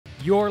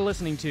You're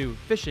listening to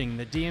Fishing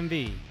the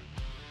DMV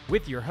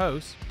with your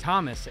hosts,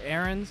 Thomas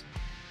Ahrens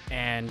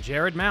and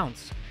Jared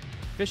Mounts.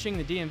 Fishing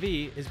the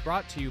DMV is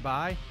brought to you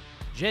by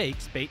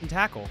Jake's Bait and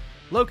Tackle,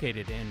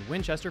 located in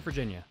Winchester,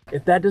 Virginia.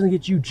 If that doesn't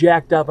get you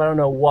jacked up, I don't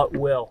know what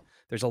will.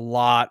 There's a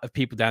lot of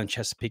people down in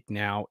Chesapeake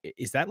now.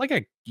 Is that like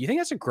do you think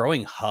that's a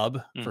growing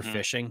hub for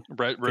fishing?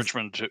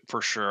 Richmond,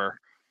 for sure.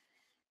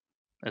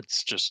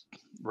 It's just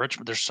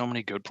Richmond. There's so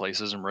many good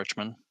places in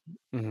Richmond.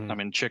 I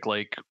mean, Chick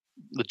Lake,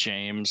 the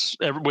James,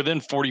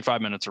 within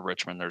 45 minutes of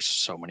Richmond, there's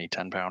so many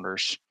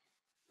 10-pounders.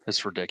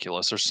 It's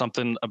ridiculous. There's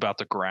something about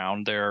the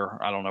ground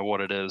there. I don't know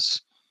what it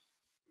is.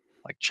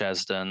 Like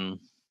Chesden.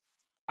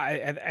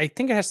 I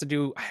think it has to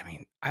do. I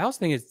mean, I also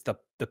think it's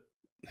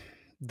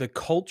the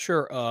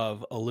culture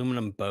of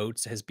aluminum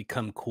boats has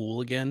become cool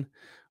again,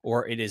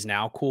 or it is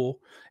now cool,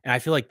 and I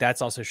feel like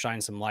that's also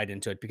shining some light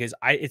into it because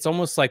it's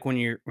almost like when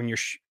you're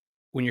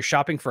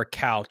shopping for a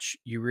couch,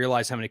 you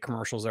realize how many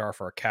commercials there are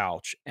for a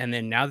couch, and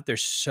then now that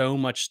there's so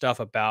much stuff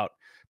about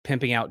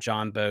pimping out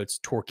John boats,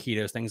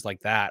 Torpedoes, things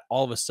like that,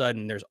 all of a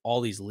sudden there's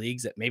all these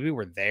leagues that maybe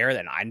were there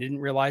and I didn't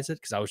realize it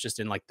because I was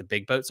just in like the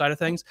big boat side of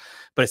things,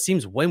 but it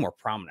seems way more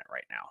prominent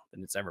right now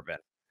than it's ever been.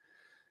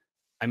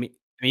 I mean,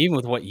 even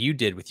with what you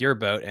did with your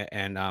boat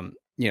and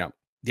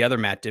the other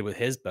Matt did with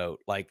his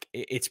boat, like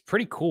it's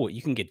pretty cool what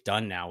you can get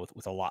done now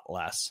with a lot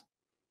less.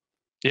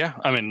 Yeah,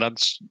 I mean,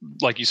 that's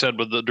like you said,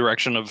 with the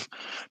direction of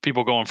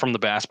people going from the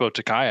bass boat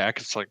to kayak,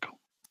 it's like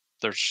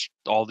there's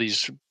all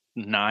these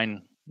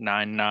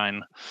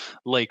 999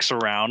 lakes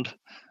around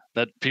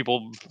that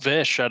people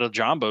fish out of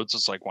John boats.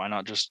 It's like, why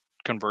not just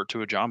convert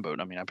to a John boat?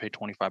 I mean, I paid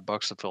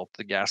 $25 to fill up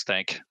the gas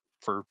tank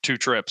for 2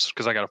 trips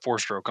because I got a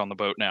 4-stroke on the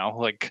boat now.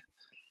 Like,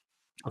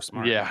 oh,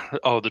 smart. Yeah.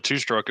 Oh, the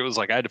 2-stroke. It was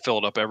like I had to fill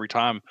it up every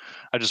time.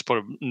 I just put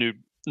a new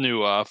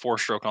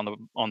 4-stroke on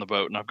the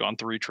boat, and I've gone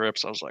 3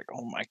 trips. I was like,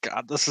 oh my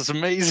god, this is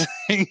amazing.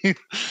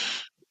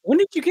 When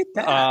did you get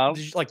that?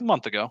 Did you, like a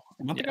month ago.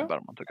 About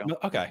a month ago.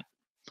 Okay. I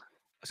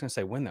was gonna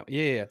say when though.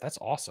 Yeah, that's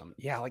awesome.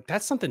 Yeah, like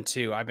that's something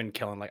too I've been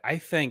killing. Like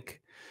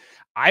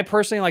I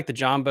personally like the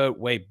John boat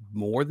way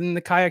more than the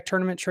kayak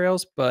tournament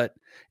trails, and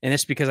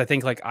it's because I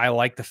think like I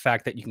like the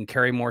fact that you can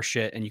carry more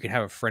shit and you can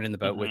have a friend in the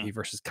boat with you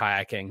versus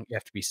kayaking. You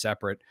have to be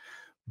separate.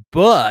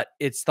 But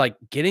it's like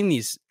getting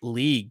these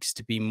leagues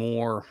to be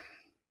more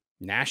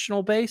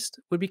national based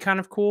would be kind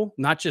of cool,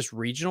 not just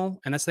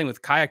regional. And that's the thing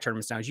with kayak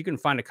tournaments now is you can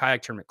find a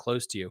kayak tournament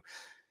close to you.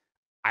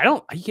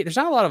 There's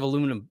not a lot of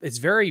aluminum.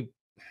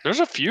 There's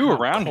a few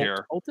around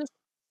here.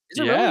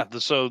 Yeah. Really?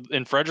 So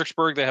in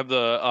Fredericksburg, they have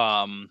the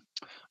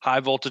High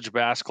Voltage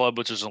Bass Club,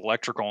 which is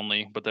electric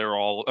only, but they're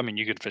all, I mean,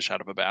 you could fish out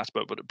of a bass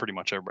boat, but pretty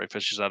much everybody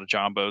fishes out of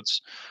John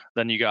boats.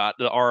 Then you got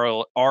the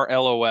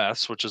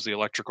RLOS, which is the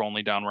electric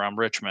only down around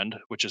Richmond,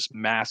 which is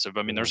massive.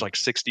 I mean, there's like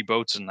 60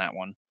 boats in that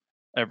one,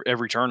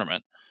 every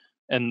tournament.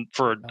 And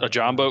for a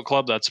John boat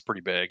club, that's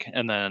pretty big.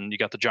 And then you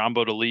got the John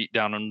Boat Elite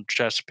down in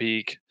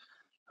Chesapeake,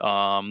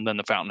 then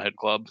the Fountainhead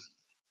Club.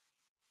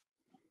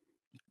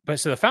 But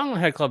so the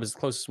Fountainhead Club is the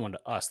closest one to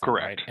us, then,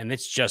 correct? Right? And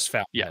it's just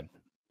Fountainhead. Yeah.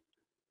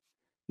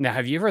 Now,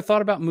 have you ever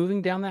thought about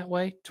moving down that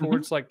way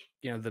towards the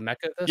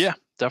mecca of this? Yeah,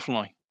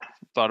 definitely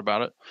thought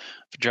about it.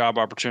 If a job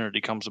opportunity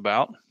comes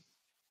about,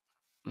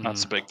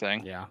 that's the big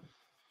thing. Yeah.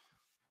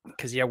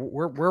 Because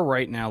we're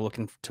right now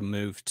looking to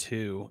move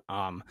too,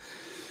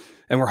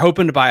 and we're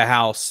hoping to buy a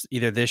house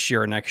either this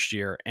year or next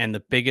year. And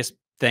the biggest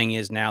thing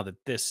is now that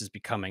this is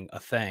becoming a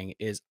thing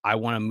is I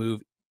want to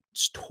move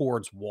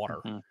towards water.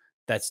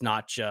 That's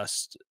not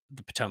just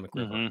the Potomac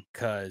River,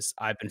 because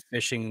I've been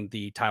fishing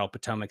the tidal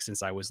Potomac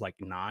since I was like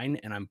 9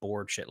 and I'm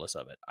bored shitless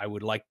of it. I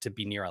would like to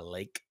be near a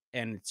lake,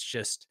 and it's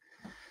just,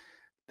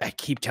 I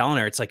keep telling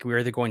her, it's like we're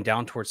either going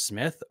down towards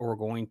Smith or we're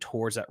going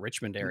towards that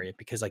Richmond area,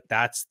 because like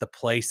that's the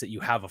place that you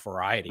have a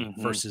variety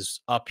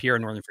versus up here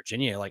in Northern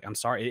Virginia. Like, I'm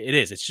sorry,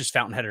 it's just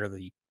Fountainhead or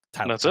the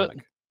tidal Potomac.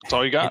 It. That's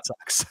all you got. It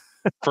sucks.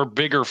 For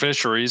bigger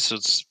fisheries,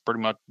 it's pretty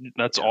much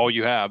all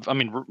you have. I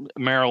mean,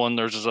 Maryland,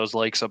 there's those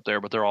lakes up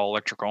there, but they're all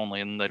electric only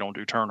and they don't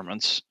do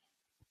tournaments.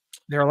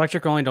 They're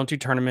electric only, don't do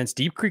tournaments.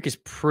 Deep Creek is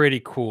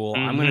pretty cool.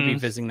 I'm going to be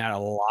visiting that a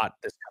lot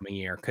this coming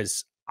year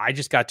because I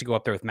just got to go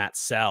up there with Matt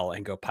Sell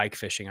and go pike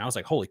fishing. I was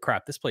like, holy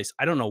crap, this place,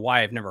 I don't know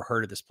why I've never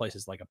heard of this place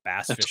as like a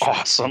bass fish. It's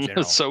awesome.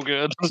 It's so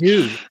good.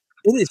 Dude,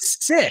 it is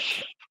sick.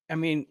 I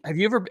mean, have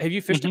you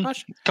fished it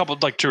much? A couple,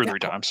 like 2 or 3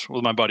 times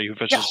with my buddy who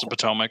fishes the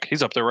Potomac.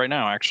 He's up there right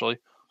now, actually.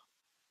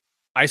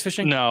 Ice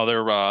fishing? No,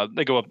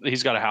 they go up.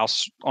 He's got a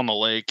house on the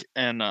lake,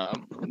 and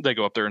they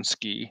go up there and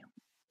ski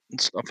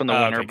and stuff in the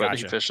winter. But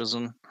he fishes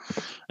in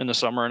the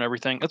summer and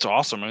everything. It's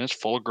awesome. I mean, it's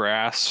full of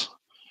grass.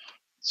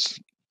 It's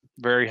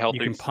very healthy.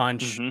 You can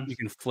punch. You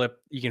can flip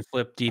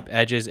deep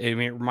edges. I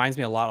mean, it reminds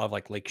me a lot of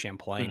like Lake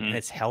Champlain, and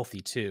it's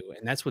healthy too.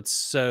 And that's it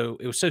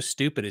was so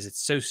stupid is it's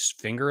so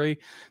fingery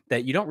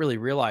that you don't really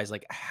realize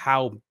like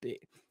how big.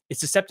 It's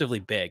deceptively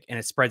big, and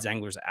it spreads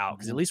anglers out.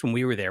 Because at least when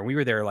we were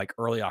there like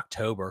early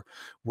October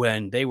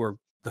when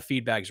the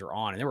feed bags were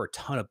on, and there were a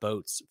ton of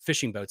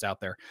fishing boats out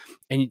there,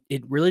 and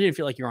it really didn't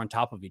feel like you're on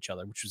top of each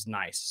other, which was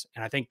nice.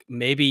 And I think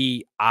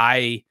maybe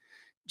I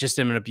just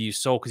an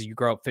abused soul because you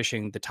grow up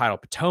fishing the tidal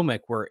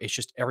Potomac where it's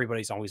just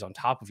everybody's always on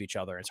top of each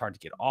other. It's hard to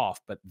get off,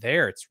 but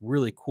there it's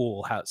really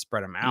cool how it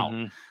spread them out.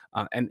 Mhm.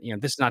 And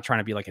this is not trying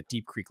to be like a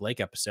Deep Creek Lake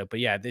episode,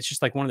 but yeah, it's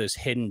just like one of those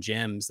hidden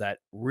gems that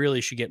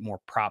really should get more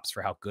props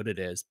for how good it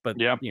is. But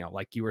Yeah.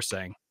 like you were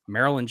saying,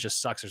 Maryland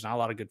just sucks. There's not a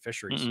lot of good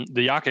fisheries.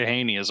 The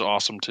Youghiogheny is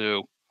awesome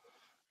too,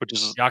 which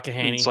is it's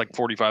Youghiogheny, like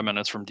 45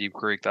 minutes from Deep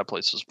Creek. That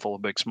place is full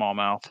of big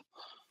smallmouth.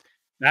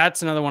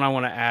 that's another one I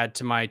want to add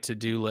to my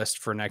to-do list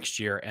for next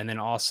year. And then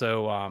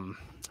also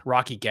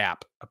Rocky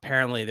Gap.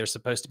 Apparently, there's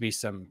supposed to be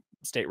some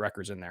state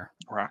records in there,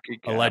 Rocky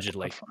Gap.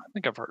 allegedly. I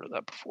think I've heard of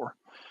that before.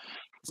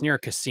 It's near a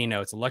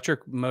casino. It's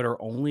electric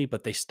motor only,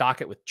 but they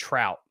stock it with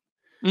trout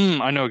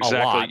I know a exactly.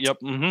 lot. Yep.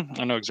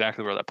 I know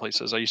exactly where that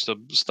place is. I used to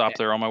stop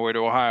there on my way to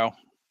Ohio.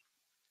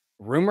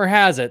 Rumor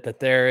has it that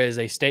there is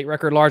a state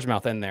record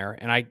largemouth in there,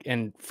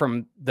 and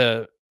from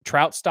the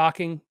trout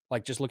stocking,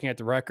 like just looking at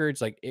the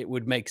records, like it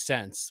would make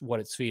sense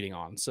what it's feeding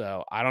on.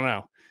 So I don't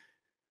know,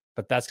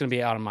 but that's going to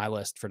be out on my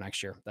list for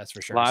next year. That's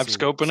for sure. Live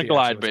scope and a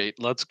glide bait.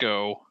 Let's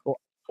go.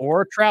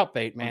 Or trout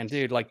bait, man,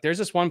 dude. Like there's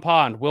this one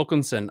pond,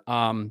 Wilkinson,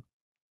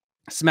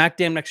 smack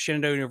dam next to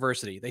Shenandoah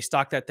University. They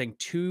stock that thing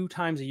 2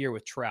 times a year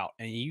with trout,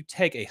 and you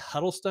take a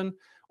Huddleston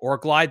or a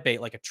glide bait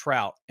like a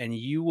trout, and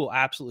you will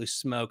absolutely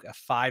smoke a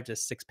 5 to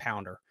 6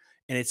 pounder.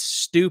 And it's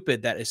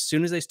stupid that as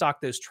soon as they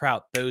stock those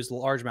trout, those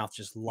largemouths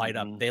just light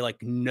up. They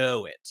like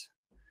know it.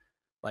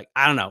 Like,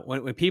 I don't know.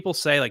 When people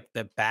say like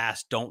the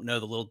bass don't know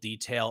the little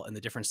detail and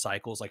the different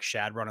cycles, like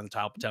shad run on the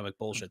Tidal Potomac,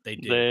 bullshit. They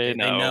do. They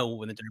know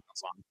when the dinner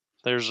bell's on.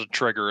 There's a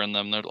trigger in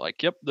them. They're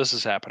like, yep, this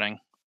is happening.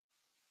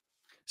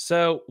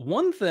 So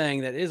one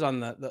thing that is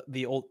on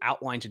the old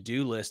outline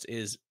to-do list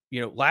is,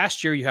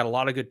 last year you had a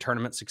lot of good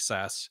tournament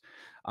success.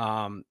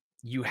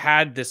 You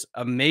had this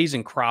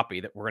amazing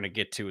crappie that we're going to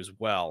get to as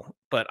well.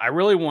 But I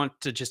really want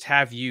to just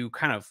have you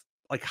kind of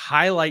like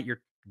highlight your,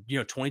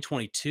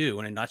 2022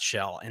 in a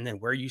nutshell, and then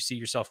where you see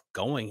yourself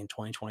going in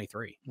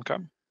 2023. Okay.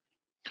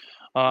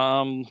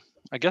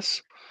 I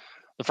guess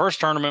the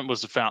first tournament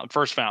was the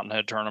first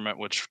Fountainhead tournament,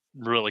 which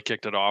really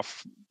kicked it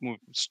off.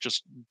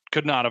 Just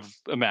could not have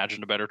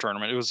imagined a better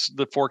tournament. It was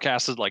the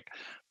forecasted like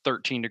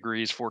 13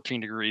 degrees, 14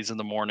 degrees in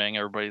the morning.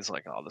 Everybody's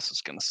like, oh, this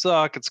is going to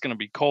suck. It's going to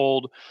be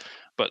cold.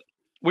 But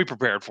we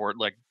prepared for it,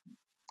 like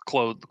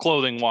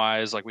clothing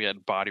wise, like we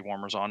had body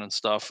warmers on and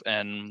stuff.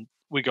 And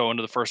we go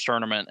into the first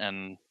tournament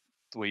and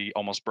we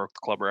almost broke the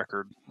club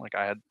record. Like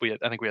I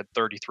think we had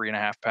 33 and a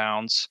half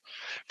pounds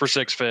for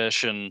 6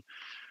 fish. And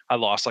I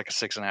lost like a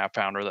 6.5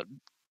 pounder that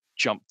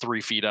jumped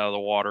 3 feet out of the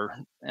water,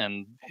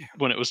 and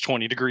when it was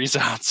 20 degrees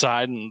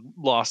outside, and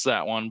lost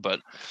that one.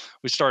 But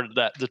we started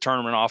the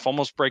tournament off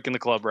almost breaking the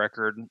club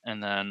record,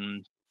 and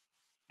then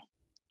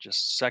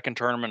just second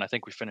tournament, I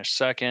think we finished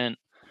second.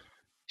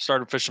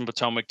 Started fishing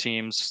Potomac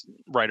teams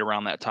right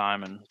around that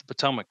time, and the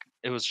Potomac,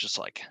 it was just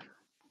like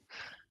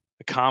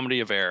a comedy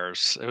of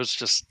errors. It was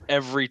just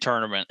every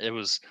tournament.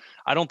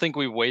 I don't think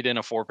we weighed in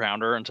a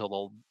 4-pounder until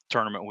the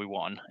tournament we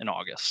won in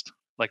August.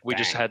 Like we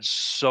just had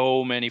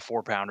so many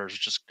 4-pounders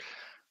just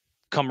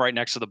come right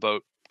next to the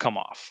boat, come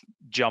off,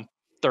 jump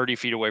 30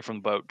 feet away from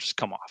the boat, just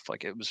come off.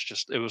 Like it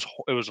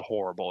was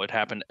horrible. It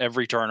happened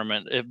every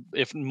tournament,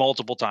 if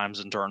multiple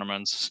times in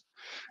tournaments.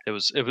 It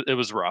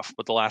was rough,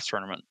 but the last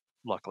tournament,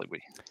 luckily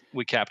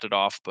we capped it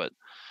off. But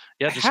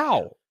yeah,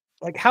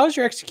 how's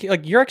your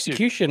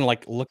execution?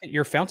 Like look at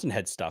your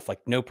Fountainhead stuff, like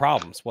no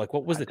problems. Like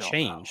what was the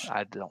change?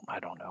 I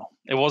don't know.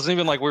 It wasn't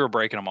even like we were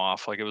breaking them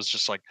off. Like it was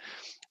just like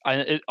on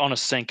a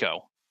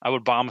Senko. I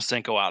would bomb a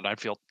Senko out and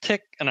I'd feel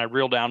tick and I'd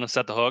reel down and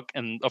set the hook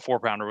and a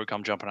 4-pounder would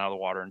come jumping out of the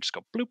water and just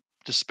go bloop,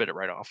 just spit it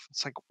right off.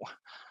 It's like,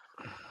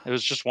 it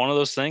was just one of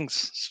those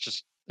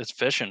things. It's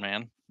fishing,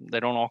 man. They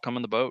don't all come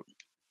in the boat.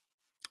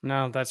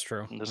 No, that's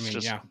true.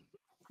 Yeah.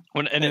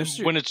 When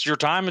it's your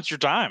time, it's your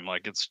time.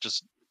 Like it's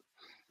just,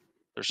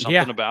 there's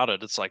something about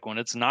it. It's like when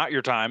it's not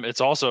your time,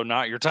 it's also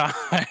not your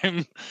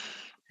time.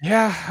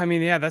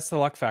 Yeah. That's the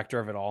luck factor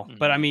of it all. Mm-hmm.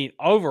 But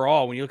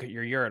overall, when you look at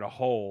your year as a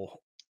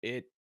whole,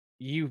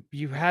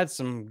 you had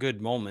some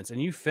good moments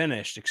and you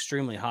finished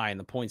extremely high in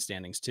the point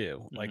standings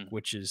too, like,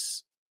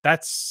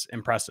 that's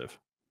impressive.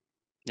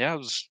 Yeah, it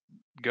was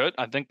good.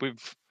 I think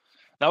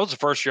that was the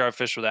first year I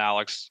fished with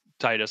Alex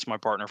Titus, my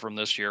partner from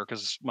this year,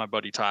 because my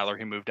buddy Tyler,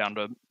 he moved down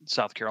to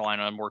South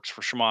Carolina and works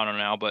for Shimano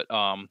now. But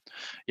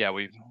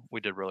we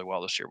did really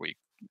well this year. We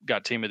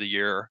got team of the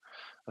year.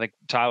 I think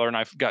Tyler and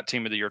I got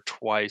team of the year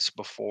twice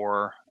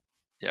before.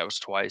 Yeah, it was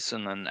twice.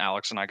 And then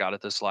Alex and I got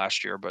it this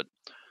last year. But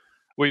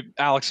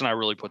Alex and I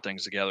really put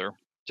things together.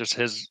 Just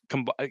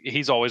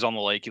he's always on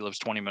the lake. He lives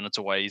 20 minutes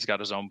away. He's got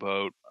his own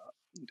boat.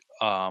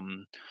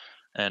 And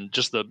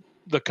just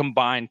the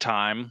combined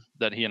time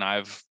that he and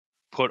I've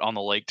put on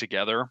the lake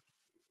together,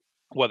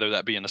 whether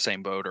that be in the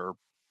same boat or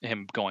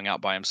him going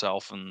out by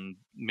himself and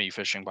me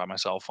fishing by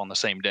myself on the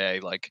same day,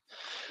 like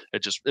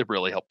it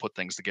really helped put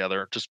things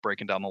together. Just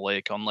breaking down the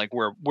lake on like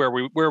where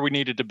we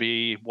needed to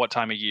be, what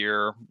time of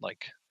year,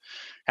 like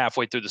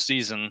halfway through the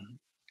season.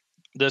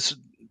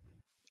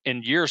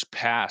 in years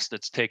past,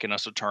 it's taken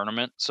us a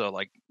tournament. So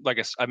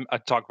I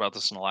talked about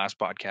this in the last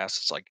podcast.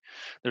 It's like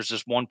there's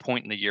just one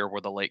point in the year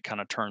where the lake kind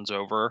of turns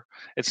over.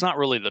 It's not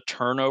really the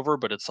turnover,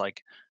 but it's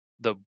like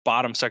the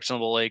bottom section of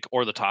the lake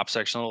or the top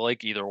section of the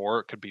lake, either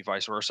or. It could be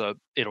vice versa.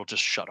 It'll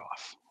just shut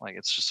off. Like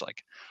it's just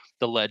like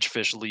the ledge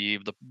fish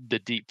leave, the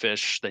deep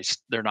fish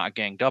they're not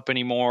ganged up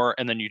anymore,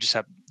 and then you just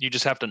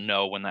have to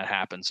know when that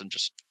happens, and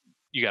just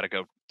you got to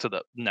go to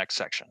the next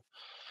section.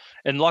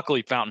 And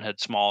luckily,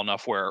 Fountainhead's small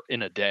enough where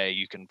in a day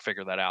you can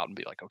figure that out and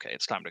be like, okay,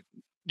 it's time to.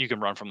 You can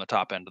run from the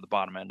top end to the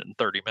bottom end in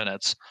 30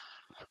 minutes,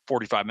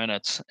 45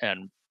 minutes,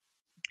 and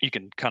you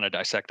can kind of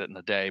dissect it in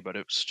a day. But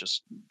it was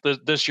just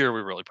this year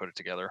we really put it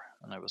together,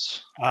 and it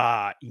was.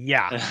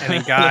 Yeah. And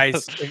then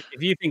guys,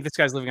 if you think this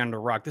guy's living under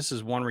a rock, this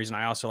is one reason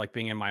I also like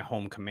being in my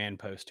home command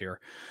post here.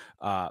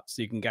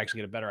 So you can actually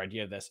get a better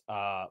idea of this.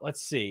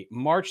 Let's see.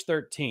 March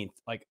 13th,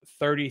 like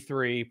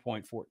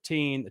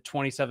 33.14, the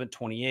 27th,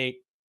 28,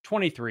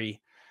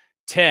 23,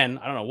 10.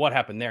 I don't know what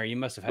happened there. You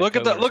must have had Look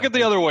at COVID or look at the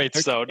something. other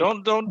weights though.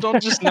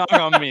 Don't just knock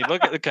on me.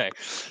 Look at okay.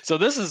 So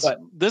this is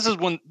But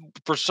when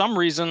for some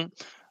reason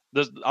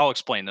I'll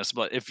explain this,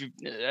 but if you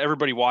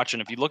everybody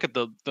watching, if you look at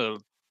the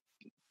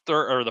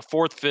third or the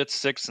fourth, fifth,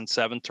 sixth, and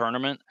seventh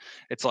tournament,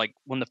 it's like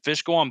when the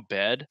fish go on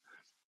bed.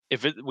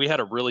 We had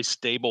a really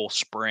stable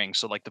spring,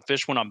 so like the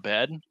fish went on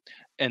bed,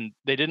 and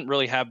they didn't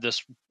really have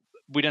this.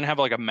 We didn't have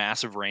like a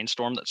massive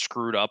rainstorm that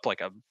screwed up like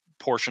a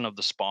portion of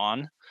the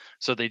spawn,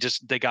 so they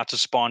got to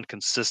spawn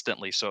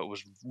consistently. So it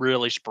was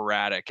really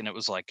sporadic, and it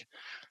was like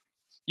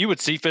you would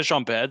see fish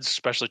on beds,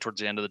 especially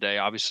towards the end of the day.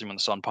 Obviously, when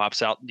the sun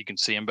pops out, you can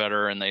see them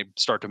better, and they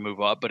start to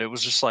move up. But it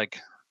was just like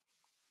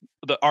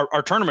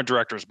our tournament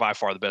director is by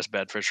far the best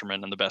bed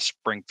fisherman and the best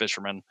spring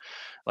fisherman.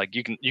 Like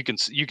you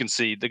can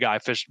see the guy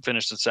finished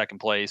in second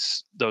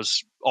place.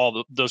 Those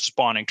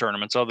spawning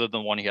tournaments, other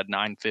than one he had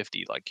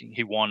 950. Like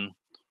he won,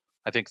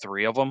 I think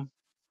 3 of them.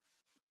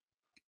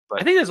 I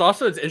But think there's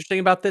also what's interesting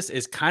about this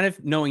is kind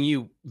of knowing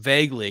you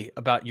vaguely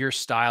about your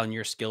style and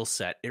your skill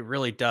set. It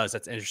really does.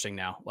 That's interesting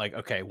now. Like,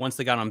 okay, once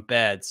they got on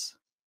beds,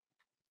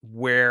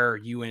 where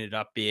you ended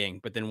up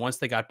being, but then once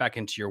they got back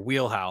into your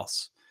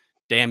wheelhouse,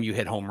 damn, you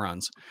hit home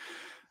runs.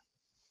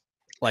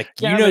 Like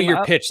yeah, you I know mean,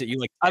 your pitch that you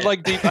like I to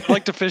like deep. I hit.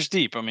 like to fish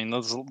deep. I mean,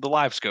 that's the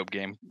live scope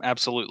game,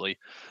 absolutely.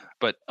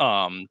 But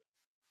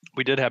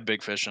we did have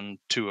big fish in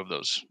 2 of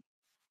those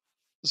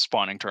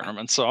spawning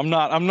tournaments. So I'm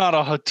not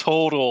a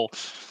total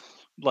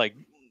like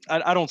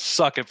I don't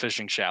suck at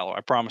fishing shallow.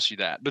 I promise you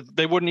that. But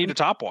they wouldn't eat a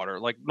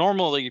topwater. Like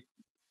normally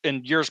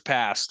in years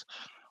past,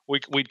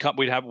 we'd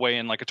have weigh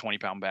in like a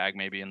 20-pound bag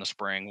maybe in the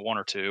spring, 1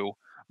 or 2,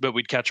 but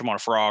we'd catch them on a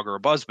frog or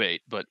a buzzbait.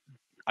 But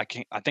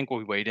I think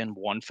we weighed in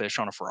 1 fish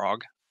on a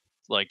frog.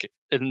 Like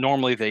and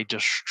normally they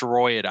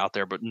destroy it out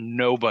there, but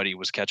nobody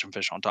was catching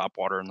fish on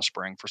topwater in the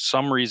spring. For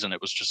some reason,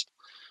 it was just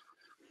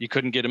you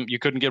couldn't get them. You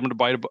couldn't get them to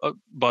bite a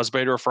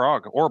buzzbait or a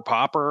frog or a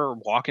popper or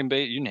walking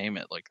bait. You name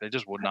it. Like they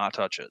just would not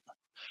touch it.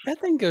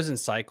 That thing goes in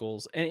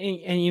cycles. And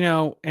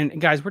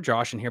and guys, we're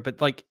joshing here, but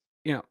like,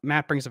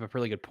 Matt brings up a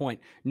really good point.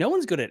 No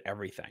one's good at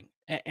everything.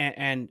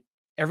 And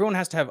everyone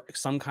has to have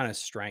some kind of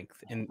strength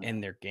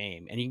in their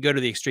game. And you can go to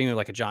the extreme of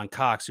like a John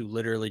Cox who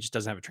literally just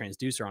doesn't have a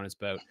transducer on his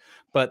boat.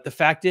 But the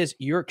fact is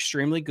you're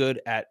extremely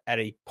good at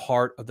a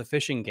part of the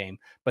fishing game,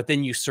 but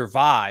then you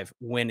survive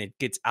when it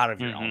gets out of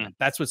your Hmm. element.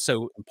 That's what's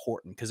so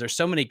important because there's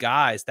so many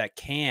guys that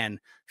can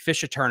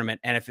fish a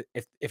tournament, and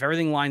if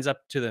everything lines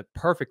up to the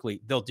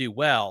perfectly, they'll do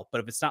well. But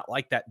if it's not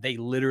like that, they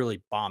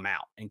literally bomb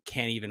out and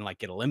can't even like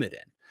get a limit in.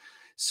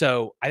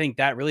 So I think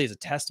that really is a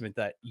testament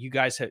that you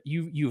guys have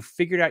you've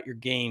figured out your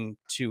game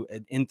to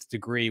an nth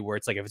degree where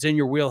it's like if it's in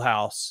your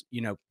wheelhouse,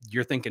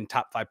 you're thinking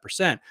top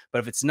 5%, but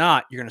if it's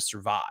not, you're going to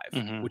survive,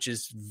 Hmm. which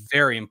is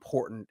very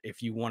important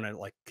if you want to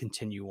like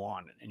continue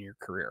on in your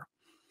career.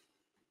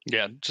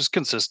 Yeah, just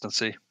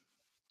consistency.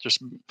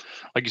 Just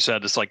like you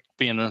said, it's like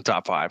being in the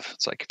top 5.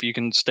 It's like if you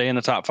can stay in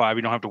the top 5,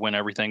 you don't have to win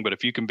everything, but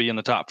if you can be in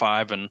the top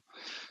 5 and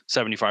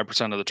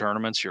 75% of the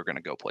tournaments, you're going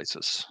to go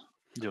places.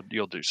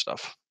 You'll do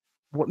stuff.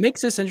 What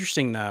makes this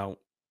interesting though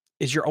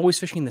is you're always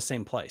fishing the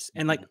same place.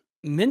 And like Mhm.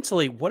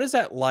 mentally, what is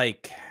that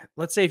like?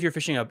 Let's say if you're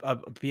fishing a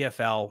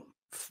BFL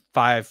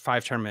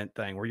five tournament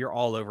thing where you're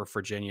all over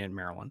Virginia and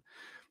Maryland.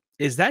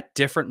 Is that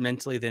different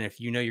mentally than if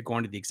you're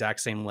going to the exact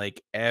same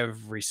lake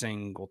every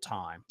single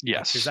time?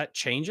 Like, does Yes. that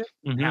change it?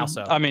 And how Hmm.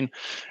 so? I mean,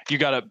 you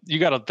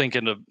gotta think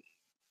into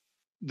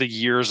the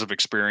years of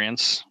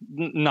experience.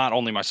 Not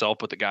only myself,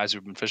 but the guys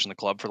who've been fishing the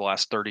club for the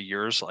last 30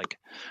 years. Like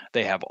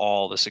they have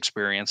all this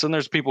experience. And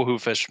there's people who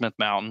fish Smith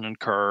Mountain and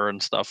Kerr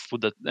and stuff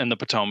with the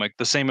Potomac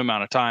the same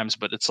amount of times,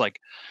 but it's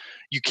like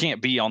you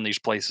can't be on these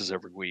places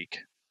every week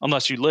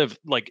unless you live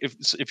like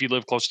if you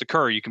live close to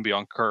Kerr, you can be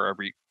on Kerr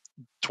every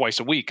twice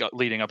a week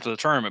leading up to the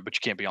tournament, but you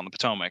can't be on the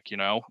Potomac.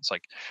 It's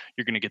like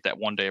you're going to get that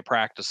one day of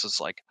practice.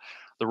 It's like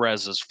the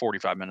res is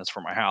 45 minutes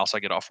from my house. I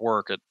get off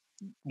work at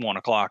 1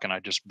 o'clock and I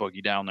just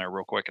boogie down there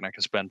real quick, and I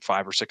can spend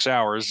 5 or 6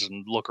 hours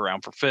and look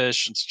around for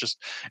fish.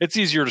 It's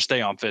easier to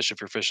stay on fish if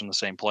you're fishing the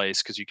same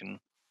place because you can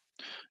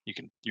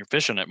you're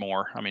fishing it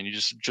more. I mean, you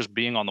just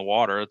being on the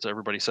water. It's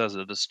everybody says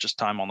it. It's just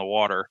time on the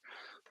water.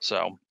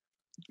 So,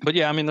 but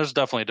yeah, I mean, there's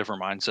definitely a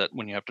different mindset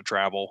when you have to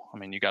travel. I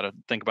mean, you got to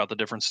think about the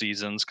different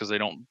seasons because they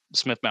don't.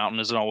 Smith Mountain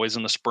isn't always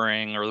in the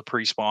spring or the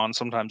pre-spawn.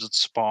 Sometimes it's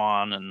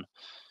spawn, and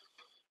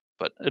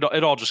but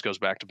it all just goes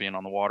back to being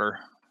on the water.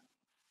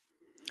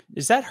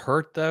 Does that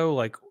hurt though?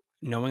 Like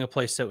knowing a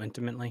place so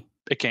intimately?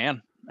 It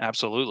can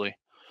absolutely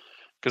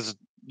because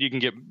you can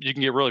get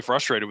really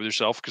frustrated with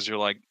yourself because you're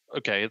like,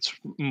 okay, it's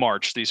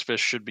March. These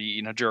fish should be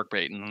eating a jerk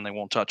bait, and then they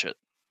won't touch it.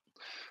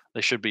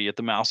 They should be at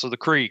the mouths of the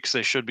creeks.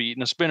 They should be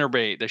eating a spinner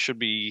bait. They should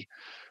be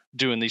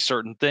doing these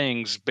certain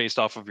things based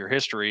off of your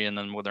history. And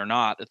then when they're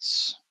not,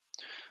 it's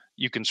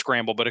you can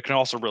scramble, but it can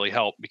also really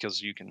help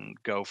because you can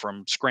go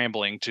from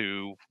scrambling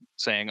to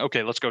saying,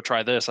 okay, let's go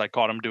try this. I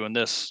caught them doing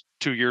this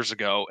 2 years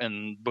ago,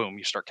 and boom,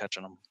 you start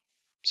catching them.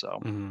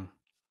 So, Mhm.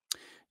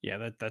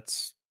 Yeah,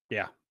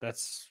 yeah,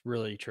 that's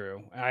really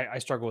true. I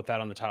struggle with that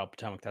on the Tidal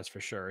Potomac, that's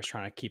for sure. Is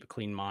trying to keep a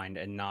clean mind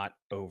and not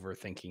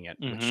overthinking it,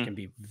 which hmm can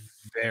be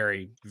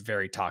very,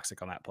 very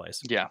toxic on that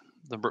place. yeah,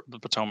 the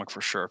Potomac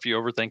for sure. If you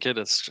overthink it,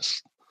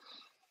 it's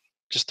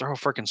just throw a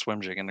freaking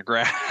swim jig in the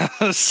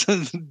grass.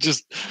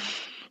 Just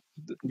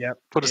Yep.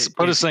 put a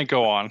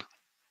Senko on.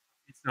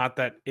 It's not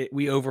that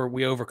we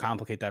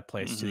overcomplicate that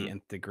place to the hmm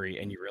nth degree,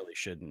 and you really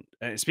shouldn't.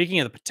 And speaking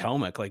of the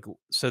Potomac, like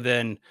so,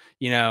 then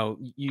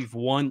you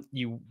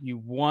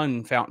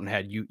won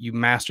Fountainhead, you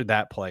mastered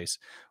that place.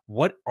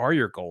 What are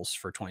your goals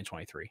for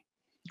 2023?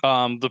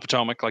 The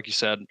Potomac, like you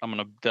said, I'm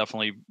gonna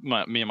definitely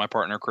me and my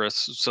partner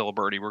Chris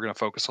Ciliberti, we're gonna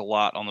focus a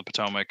lot on the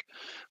Potomac,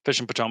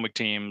 fishing Potomac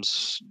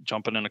teams,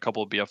 jumping in a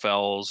couple of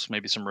BFLs,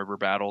 maybe some river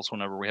battles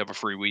whenever we have a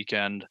free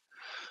weekend.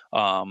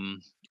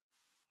 Um,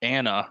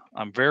 Anna,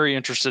 I'm very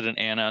interested in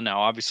Anna.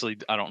 Now, obviously,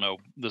 I don't know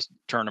this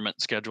tournament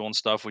schedule and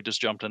stuff. We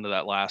just jumped into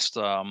that last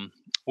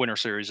Winter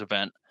Series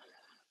event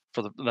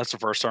that's the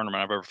first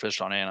tournament I've ever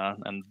fished on Anna,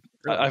 and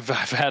Really? I've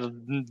had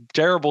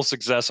terrible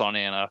success on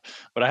Anna,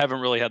 but I haven't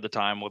really had the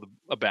time with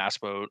a bass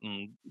boat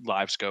and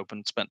live scope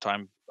and spent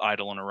time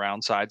idling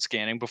around side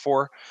scanning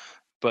before.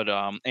 But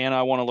Anna,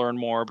 I want to learn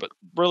more, but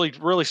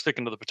really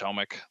sticking to the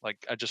Potomac.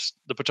 Like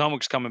the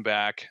Potomac's coming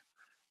back.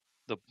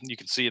 You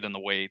can see it in the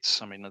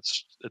weights. I mean,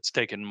 it's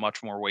taken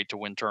much more weight to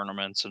win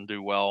tournaments and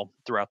do well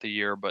throughout the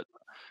year, but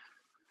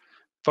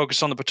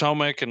focus on the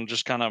Potomac and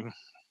just kind of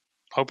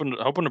hoping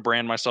to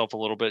brand myself a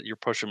little bit. You're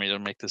pushing me to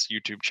make this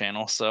YouTube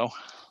channel, so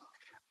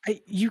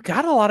You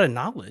got a lot of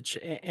knowledge,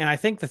 and I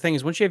think the thing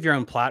is, once you have your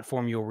own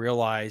platform, you'll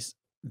realize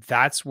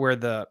that's where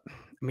I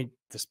mean,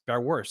 this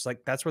better worse,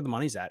 like that's where the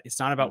money's at. It's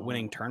not about mhm,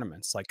 winning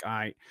tournaments.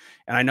 And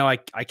I know I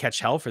catch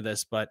hell for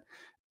this, but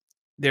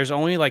there's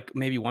only like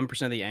maybe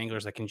 1% of the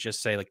anglers that can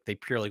just say like they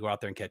purely go out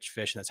there and catch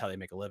fish and that's how they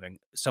make a living.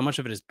 So much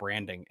of it is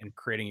branding and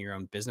creating your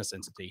own business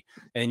entity.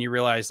 And you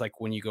realize like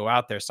when you go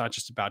out there, it's not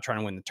just about trying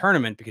to win the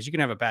tournament because you can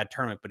have a bad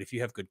tournament, but if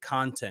you have good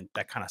content,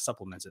 that kind of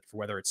supplements it for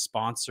whether it's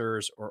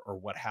sponsors or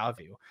what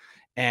have you.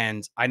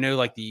 And I know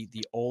like the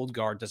old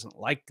guard doesn't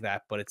like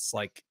that, but it's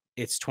like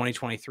it's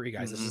 2023,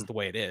 guys. This is mhm. the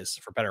way it is,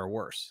 for better or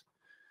worse.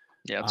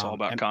 Yeah, it's all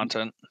about And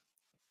content.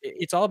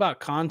 it's all about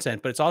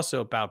content, but it's also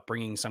about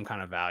bringing some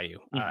kind of value.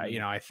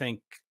 Mhm, I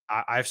think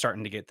I've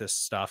starting to get this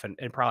stuff, and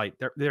probably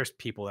there's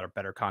people that are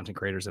better content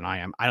creators than I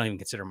am. I don't even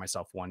consider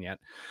myself one yet.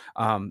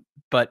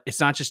 But it's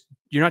not just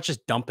you're not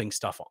just dumping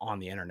stuff on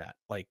the internet.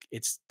 Like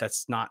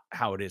that's not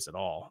how it is at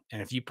all.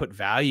 And if you put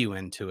value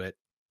into it,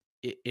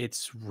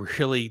 it's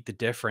really the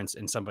difference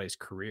in somebody's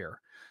career.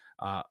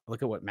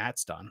 Look at what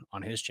Matt's done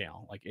on his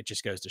channel. Like it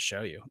just goes to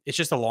show you, it's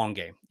just a long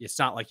game. It's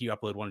not like you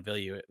upload one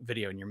video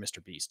and you're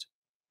Mr. Beast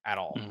at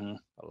all. mhm.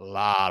 A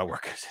lot of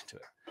work goes into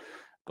it.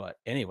 But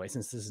anyway,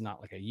 since this is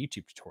not like a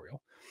YouTube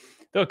tutorial,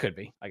 though it could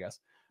be, I guess.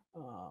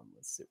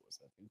 Let's see what's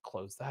that.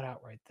 Close that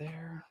out right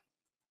there.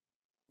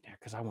 Yeah,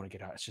 because I want to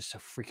get out. It's just so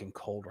freaking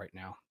cold right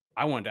now.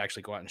 I wanted to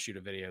actually go out and shoot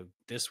a video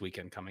this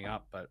weekend coming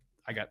up, but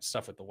I got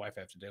stuff with the wife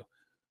I have to do.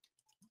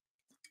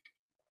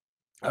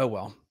 Oh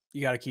well,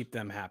 you got to keep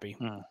them happy.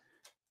 Mm.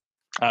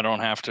 I don't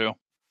have to.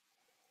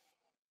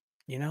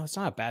 It's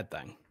not a bad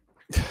thing.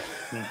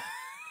 Mm.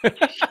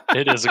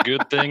 It is a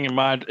good thing in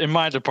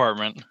my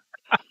department.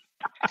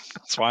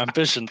 That's why I'm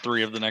fishing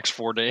 3 of the next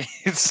 4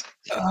 days.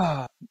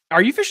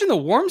 Are you fishing the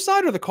warm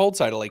side or the cold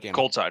side of Lake Erie?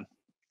 Cold side.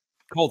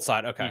 Cold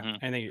side, okay. Mhm.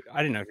 I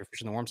didn't know if you're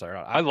fishing the warm side or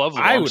not. I love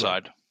the I warm would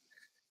side.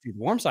 dude,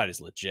 warm side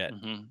is legit.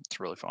 It's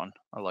really fun.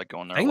 I like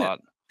going there a Thing that lot.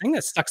 thing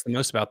that sucks the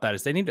most about that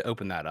is they need to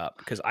open that up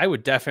because I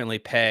would definitely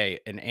pay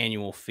an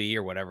annual fee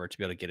or whatever to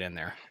be able to get in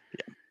there.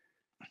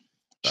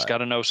 Just But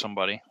gotta know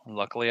somebody.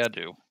 Luckily, I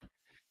do.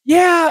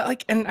 yeah,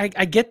 like, and I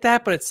get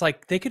that, but it's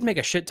like they could make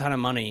a shit ton of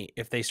money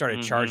if they started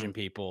Mhm, charging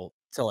people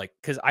to like,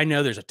 because I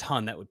know there's a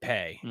ton that would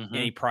pay mhm.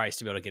 any price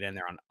to be able to get in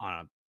there on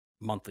a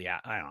monthly. I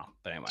don't know,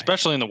 but anyway,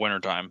 Especially in the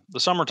wintertime. The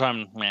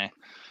summertime, meh.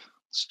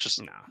 It's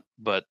just no.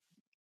 but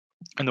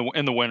in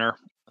the winter,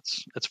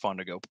 it's fun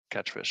to go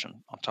catch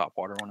fishing on top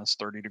water when it's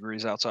 30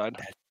 degrees outside.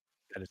 That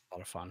that is a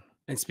lot of fun.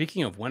 And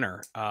speaking of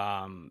winter,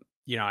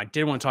 I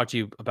did want to talk to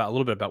you about a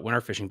little bit about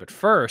winter fishing, but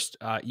first,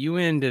 you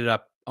ended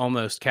up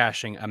almost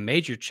cashing a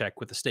major check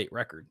with the state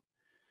record.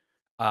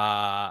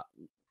 I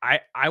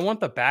want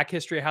the back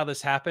history of how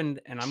this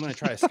happened, and I'm going to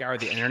try to scour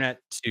the internet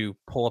to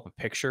pull up a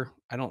picture.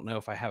 I don't know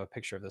if I have a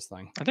picture of this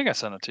thing. I think I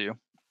sent it to you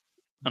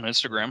on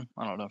Instagram.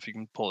 I don't know if you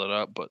can pull it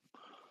up, but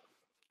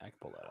I can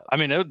pull that up. I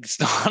mean, it's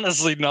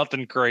honestly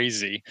nothing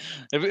crazy.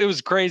 It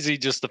was crazy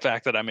just the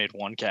fact that I made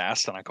one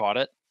cast and I caught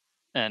it,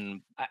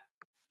 and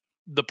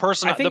the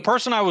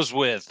person I was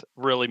with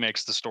really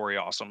makes the story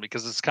awesome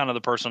because it's kind of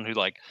the person who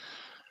like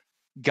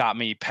got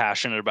me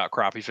passionate about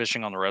crappie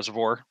fishing on the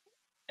reservoir.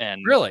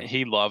 And Really?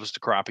 he loves to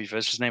crappie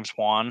fish. His name's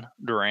Juan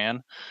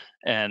Duran,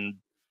 and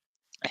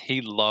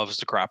he loves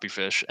to crappie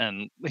fish.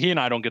 And he and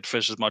I don't get to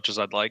fish as much as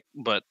I'd like,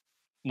 but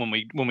when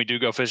we do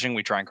go fishing,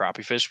 we try and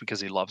crappie fish because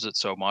he loves it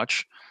so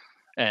much.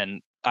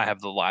 And I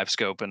have the live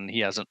scope, and he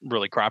hasn't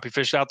really crappie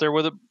fished out there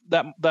with it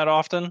that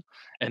often.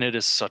 And it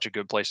is such a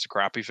good place to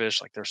crappie fish.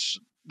 Like there's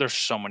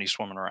so many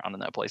swimming around in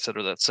that place that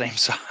are that same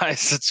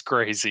size. It's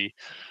crazy.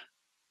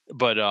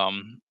 But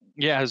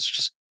yeah, it's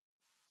just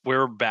we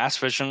were bass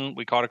fishing.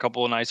 We caught a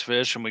couple of nice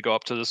fish, and we go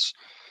up to this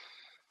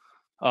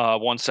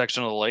one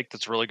section of the lake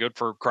that's really good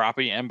for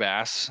crappie and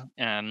bass.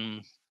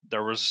 And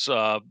there was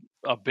a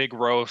big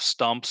row of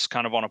stumps,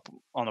 kind of on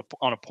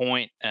a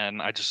point,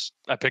 and I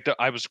picked up.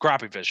 I was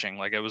crappie fishing,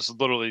 like it was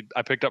literally.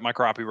 I picked up my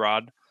crappie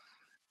rod.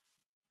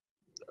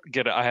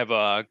 I have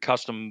a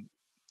custom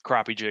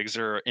crappie jigs.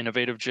 They're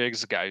innovative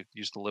jigs. The guy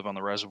used to live on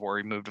the reservoir.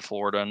 He moved to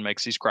Florida and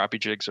makes these crappie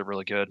jigs. They're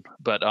really good,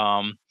 but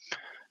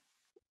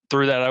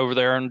threw that over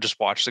there and just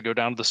watched it go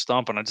down to the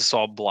stump, and I just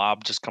saw a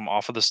blob just come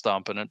off of the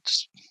stump, and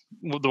it's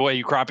the way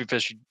you crappie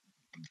fish, you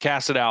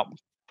cast it out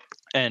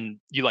and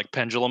you like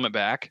pendulum it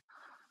back,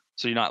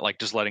 so you're not like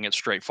just letting it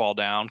straight fall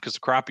down, because the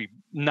crappie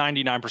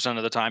 99%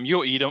 of the time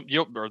you'll eat them,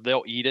 or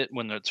they'll eat it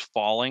when it's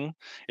falling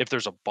if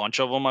there's a bunch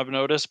of them, I've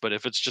noticed. But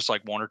if it's just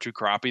like one or two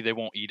crappie, they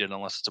won't eat it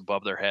unless it's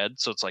above their head.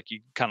 So it's like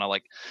you kind of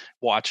like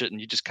watch it, and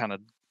you just kind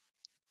of,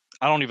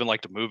 I don't even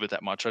like to move it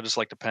that much. I just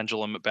like to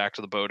pendulum it back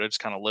to the boat. I just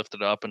kind of lift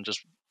it up and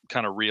just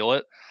kind of reel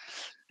it.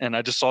 And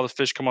I just saw the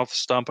fish come off the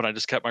stump, and I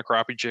just kept my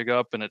crappie jig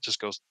up, and it just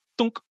goes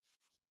thunk.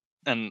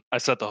 And I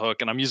set the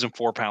hook, and I'm using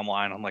 4-pound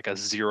line on like a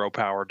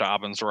 0-power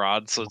Dobbins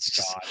rod. So it's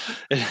just,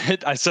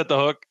 I set the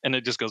hook, and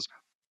it just goes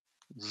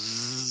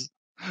zzz,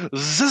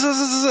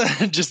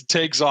 zzz, and just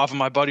takes off. And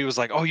my buddy was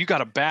like, "Oh, you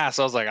got a bass?"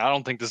 I was like, "I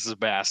don't think this is a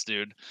bass,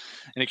 dude."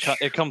 And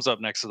it comes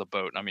up next to the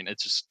boat. I mean,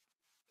 it's just,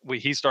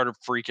 he started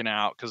freaking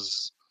out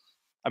because,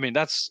 I mean,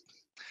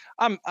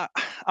 I'm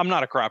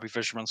not a crappie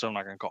fisherman, so I'm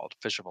not going to call it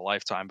fish of a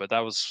lifetime, but that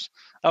was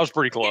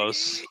pretty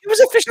close. It was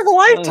a fish of a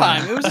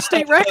lifetime. It was a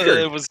state record.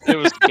 It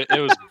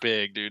was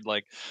big, dude.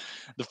 Like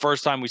the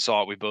first time we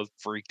saw it, we both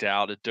freaked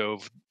out. It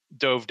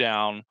dove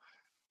down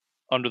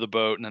under the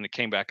boat, and then it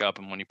came back up.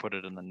 And when he put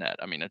it in the net,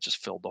 I mean, it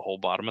just filled the whole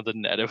bottom of the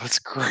net. It was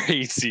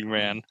crazy,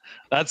 man.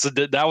 That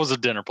was a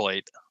dinner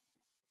plate.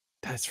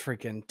 That's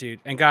freaking, dude.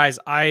 And guys,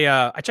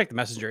 I checked the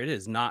messenger. It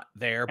is not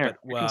there, Here,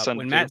 but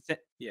when Matt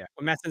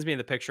sends me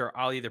the picture,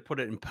 I'll either put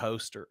it in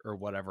post or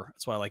whatever.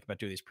 That's what I like about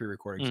doing these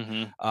pre-recordings.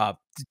 Mm-hmm.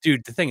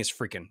 Dude, the thing is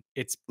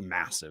it's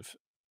massive.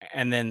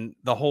 And then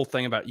the whole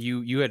thing about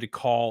you had to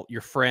call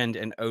your friend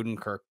in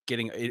Odenkirk,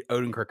 getting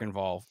Odenkirk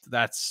involved.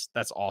 That's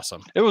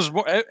awesome. It was.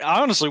 I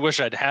honestly wish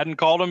I hadn't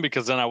called him,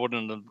 because then I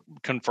wouldn't have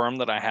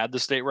confirmed that I had the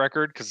state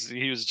record, because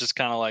he was just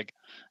kind of like,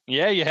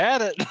 "Yeah, you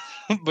had it,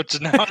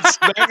 but now it's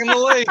back in the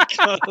lake."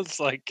 It's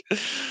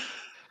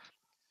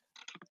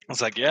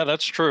like, yeah,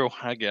 that's true,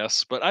 I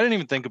guess. But I didn't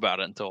even think about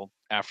it until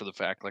after the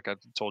fact. Like I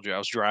told you, I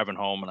was driving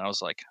home, and I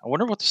was like, I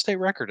wonder what the state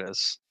record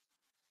is.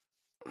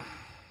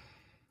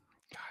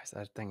 Guys,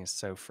 that thing is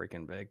so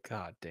freaking big.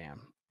 God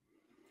damn.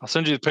 I'll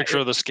send you the picture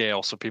of the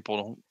scale so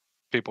people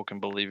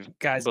can believe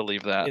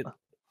that.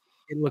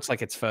 It looks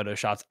like it's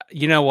photoshopped.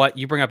 You know what?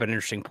 You bring up an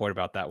interesting point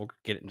about that. We'll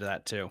get into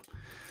that too.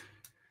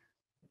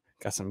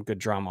 Got some good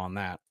drama on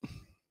that.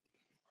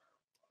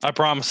 I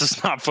promise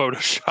it's not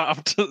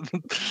photoshopped.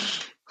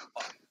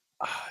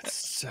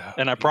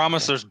 And I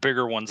promise there's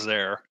bigger ones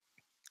there.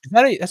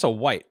 That's a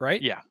white,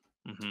 right? Yeah.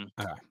 Mm-hmm.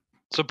 Okay.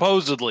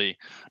 Supposedly.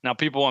 Now,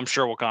 people I'm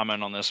sure will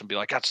comment on this and be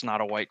like, "That's not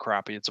a white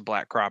crappie, it's a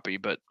black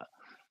crappie." But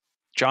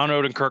John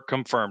Odenkirk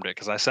confirmed it,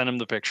 because I sent him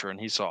the picture and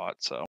he saw it.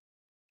 So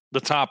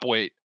the top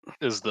weight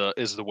is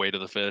the weight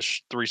of the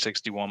fish.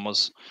 361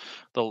 was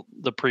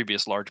the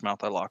previous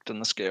largemouth I locked in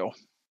the scale.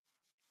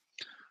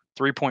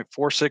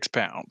 3.46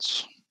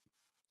 pounds.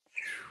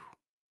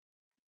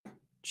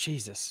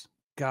 Jesus.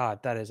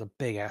 God, that is a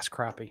big ass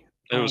crappie.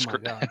 It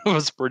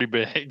was pretty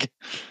big.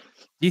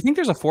 Do you think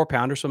there's a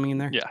 4-pounder swimming in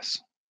there? Yes.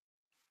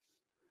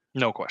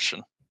 No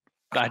question.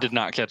 I did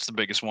not catch the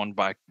biggest one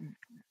by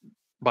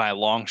a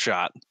long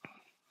shot.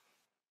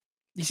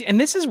 You see, and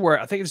this is where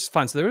I think it's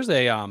fun. So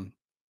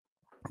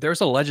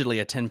there's allegedly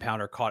a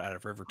 10-pounder caught out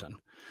of Riverton.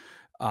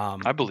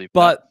 I believe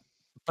but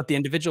the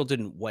individual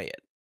didn't weigh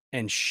it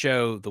and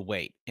show the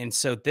weight. And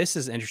so this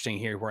is interesting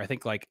here, where I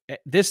think like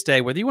this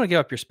day, whether you want to give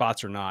up your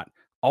spots or not,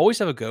 always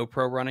have a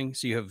GoPro running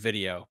so you have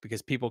video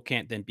because people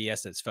can't then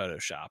BS it's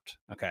photoshopped.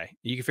 Okay.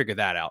 You can figure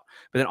that out.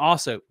 But then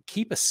also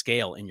keep a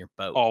scale in your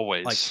boat. Like,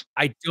 Always.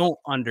 I don't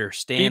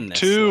understand Keep this.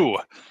 two.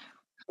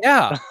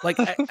 Yeah, like,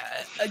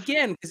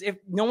 again, because if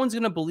no one's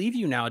gonna believe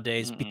you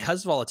nowadays Mm-mm.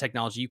 because of all the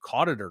technology, you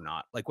caught it or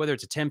not. Like, whether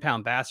it's a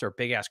 10-pound bass or a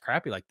big ass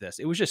crappie like this,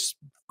 it was just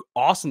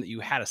awesome that you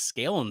had a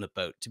scale in the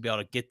boat to be able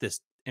to get this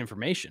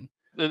information.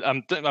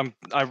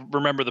 I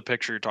remember the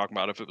picture you're talking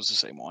about. If it was the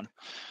same one,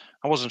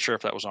 I wasn't sure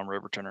if that was on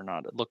Riverton or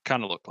not. It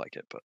kind of looked like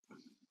it, but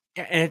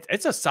Yeah, and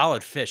it's a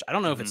solid fish. I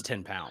don't know if it's mhm.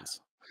 10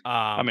 pounds.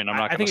 I mean, I'm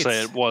not I going think to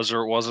say it's it was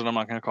or it wasn't. I'm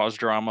not going to cause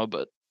drama,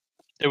 but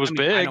it was I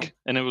mean, I big don't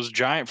and it was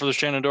giant for the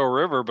Shenandoah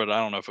River. But I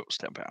don't know if it was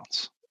 10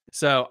 pounds.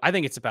 so I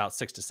think it's about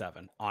 6 to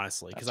 7,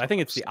 honestly, because That's I what I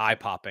think it's was the thinking.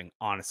 eye-popping,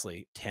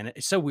 honestly, 10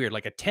 it's so weird,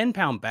 like a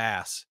 10-pound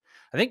bass,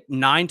 I think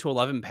 9 to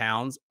 11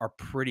 pounds are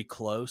pretty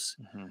close.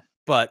 Hmm.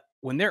 But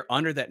when they're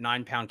under that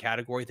 9-pound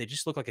category, they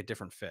just look like a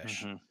different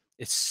fish. Hmm.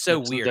 It's so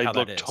weird They how that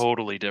look is.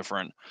 totally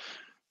different.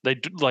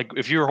 Like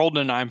if you're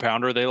holding a 9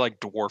 pounder, they like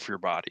dwarf your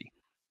body.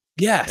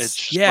 It's Yes,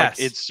 just like yes.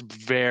 it's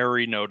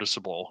very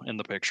noticeable in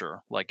the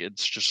picture. Like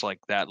it's just like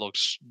that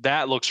looks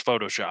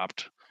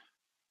photoshopped.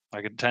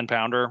 Like a 10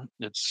 pounder.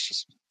 It's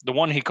just the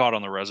one he caught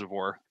on the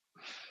reservoir.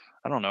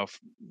 I don't know if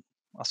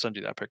I'll send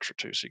you that picture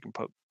too, so you can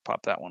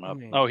pop that one Let up.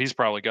 me Oh, he's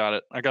probably got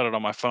it. I got it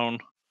on my phone.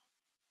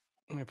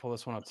 let me pull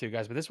this one up too,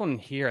 guys, but this one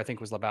here I think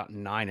was about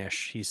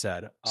 9-ish, he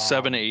said.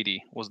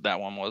 780 was that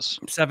one was.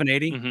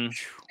 780? Hmm.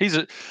 He's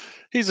a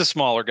he's a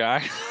smaller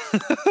guy.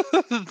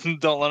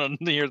 Don't let him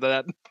hear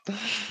that.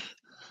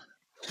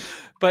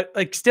 But,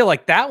 like, still,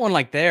 like, that one,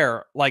 like,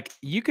 there, like,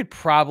 you could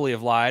probably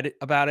have lied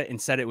about it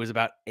and said it was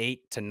about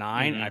 8 to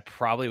 9, and I Hmm.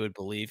 probably would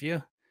believe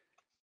you.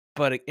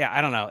 But, yeah,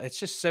 I don't know. It's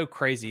just so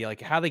crazy,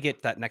 like, how they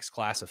get that next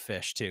class of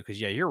fish too.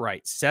 Because yeah, you're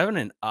right. 7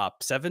 and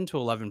up, 7 to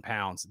 11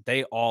 pounds,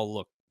 they all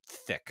look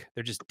thick.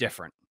 They're just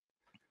different.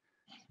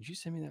 Did you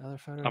send me that other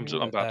photo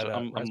here? I'm about to.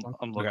 Res one?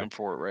 I'm Okay. looking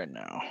for it right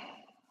now.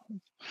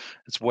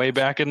 It's way Awesome.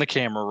 back in the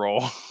camera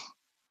roll.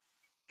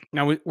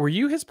 Now, were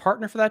you his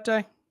partner for that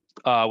day?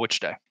 Which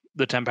day?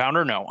 The 10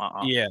 pounder? No.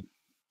 Yeah.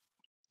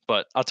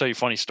 But I'll tell you a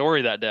funny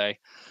story that day.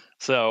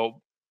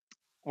 So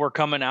we're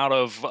coming out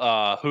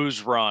of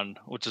Who's Run,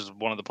 which is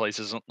one of the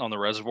places on the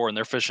reservoir, and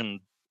they're fishing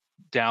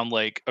down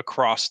lake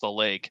across the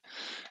lake,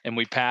 and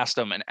we passed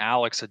them, and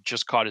Alex had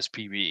just caught his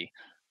PB.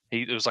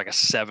 It was like a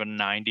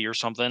 790 or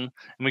something, and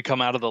we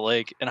come out of the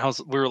lake, and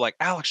we were like,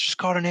 Alex just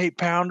caught an 8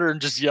 pounder,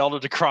 and just yelled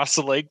it across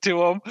the lake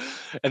to him,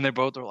 and they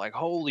both were like,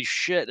 holy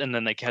shit, and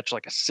then they catch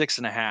like a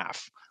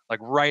 6.5. Like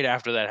right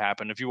after that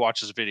happened, if you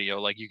watch this video,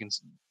 like you can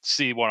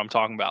see what I'm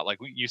talking about. Like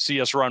you see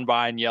us run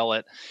by and yell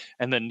it,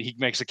 and then he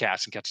makes a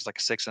cast and catches like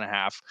a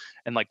 6.5.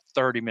 And like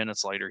 30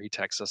 minutes later, he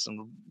texts us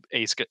and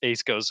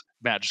Ace goes,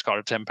 Matt just caught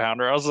a 10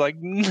 pounder. I was like,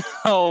 no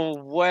Oh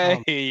my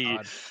way.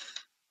 god.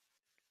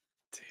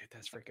 Dude,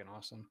 that's freaking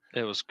awesome.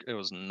 It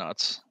was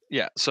nuts.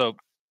 Yeah. So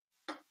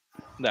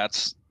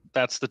that's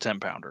the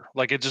 10 pounder.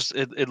 Like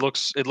it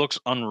looks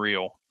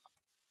unreal.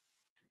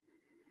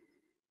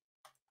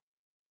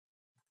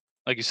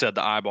 Like you said,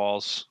 the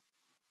eyeballs.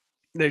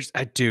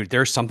 Dude,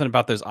 there's something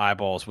about those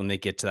eyeballs when they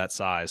get to that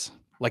size.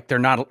 Like they're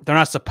not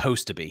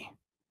supposed to be.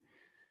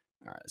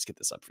 All right, let's get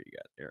this up for you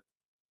guys here.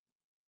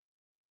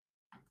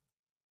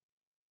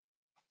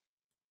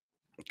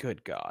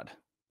 Good God.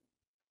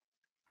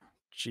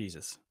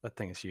 Jesus, that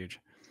thing is huge.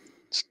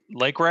 It's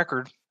lake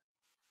record.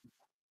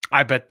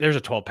 I bet there's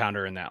a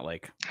 12-pounder in that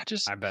lake. I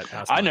I bet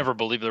that's I money. never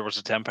believed there was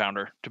a 10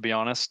 pounder, to be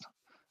honest.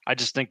 I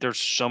just think there's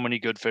so many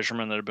good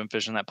fishermen that have been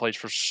fishing that place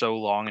for so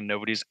long and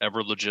nobody's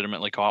ever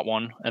legitimately caught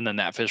one. And then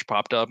that fish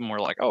popped up and we're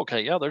like, oh,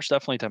 okay, yeah, there's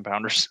definitely 10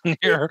 pounders in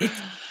here.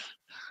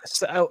 It's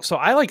so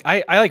I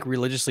like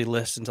religiously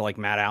listen to like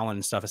Matt Allen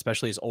and stuff,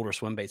 especially his older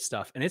swim bait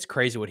stuff. And it's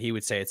crazy what he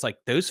would say. It's like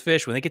those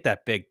fish, when they get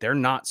that big, they're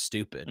not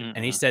stupid.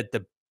 And he Mm-mm. said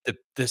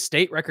the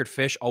state record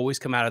fish always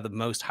come out of the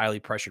most highly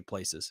pressured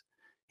places.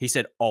 He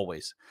said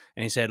always.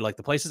 And he said, like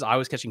the places I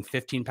was catching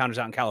 15 pounders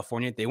out in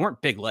California, they weren't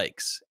big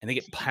lakes and they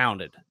get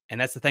pounded. And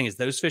that's the thing is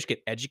those fish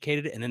get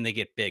educated and then they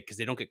get big because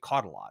they don't get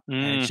caught a lot.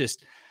 And it's Mm.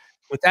 just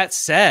with that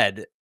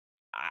said,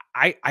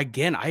 I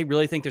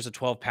really think there's a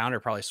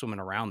 12-pounder probably swimming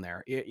around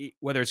there.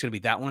 Whether it's going to be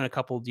that one in a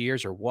couple of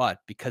years or what,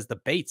 because the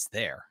bait's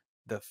there.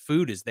 The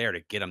food is there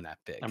to get them that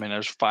I big. mean,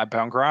 there's 5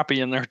 pound crappie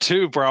in there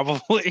too,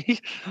 probably.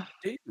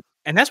 Dude.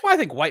 And that's why I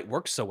think white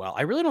works so well.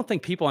 I really don't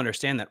think people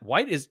understand that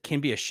white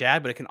can be a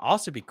shad, but it can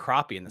also be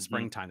crappie in the Mhm.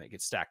 springtime that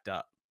gets stacked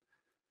up.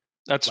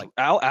 That's Like,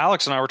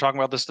 Alex and I were talking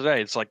about this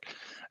today. It's like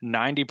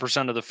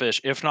 90% of the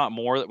fish, if not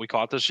more, that we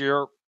caught this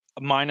year,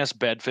 minus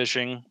bed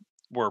fishing,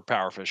 were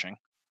power fishing.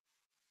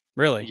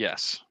 really?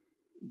 Yes.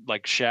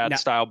 Like shad Now,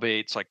 style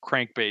baits, like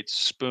crankbaits,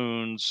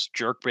 spoons,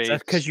 jerk is that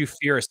because baits. you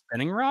fear a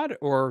spinning rod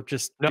or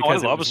just No,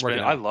 because it was working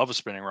I out? love a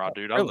spinning rod,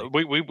 dude.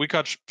 Really? We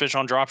catch fish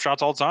on drop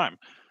shots all the time.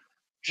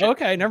 Shit.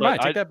 Okay, never But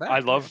mind. Take that back.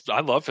 Yeah. I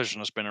love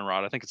fishing a spinning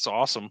rod. I think it's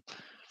awesome.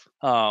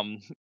 Um,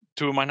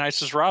 two of my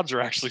nicest rods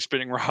are actually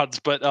spinning rods,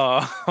 but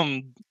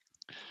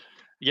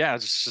yeah,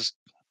 it's just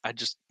I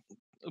just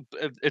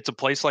it's a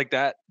place like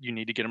that. You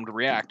need to get them to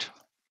react.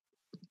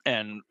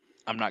 and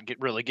I'm not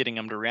really getting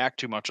them to react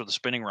too much with the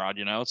spinning rod.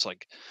 It's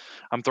like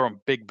I'm throwing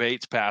big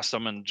baits past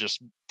them and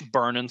just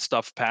burning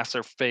stuff past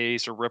their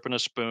face, or ripping a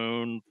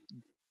spoon,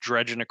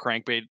 dredging a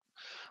crankbait,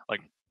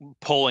 like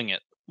pulling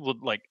it,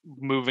 like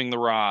moving the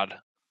rod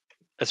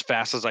as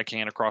fast as I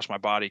can across my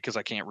body because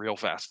I can't reel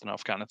fast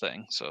enough, kind of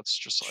thing. So it's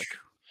just like,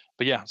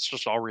 but yeah, it's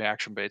just all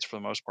reaction baits for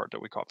the most part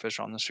that we caught fish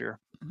on this year.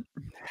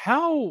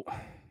 How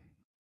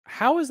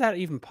how is that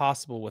even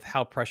possible with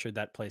how pressured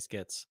that place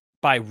gets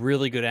by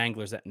really good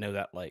anglers that know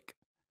that lake?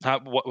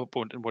 What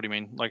do you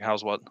mean? Like,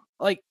 how's what?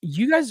 Like,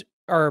 you guys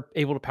are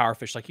able to power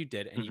fish like you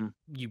did, and you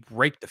Hmm. you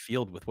raked the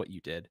field with what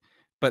you did,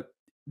 but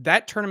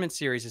that tournament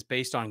series is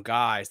based on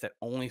guys that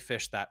only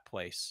fish that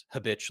place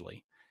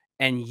habitually,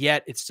 and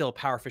yet it's still a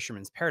power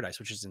fisherman's paradise,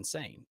 which is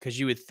insane. Because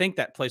you would think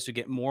that place would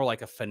get more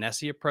like a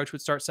finessey approach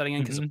would start setting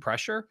in because of Hmm.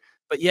 pressure,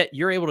 but yet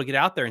you're able to get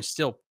out there and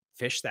still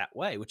fish that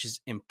way, which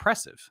is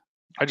impressive.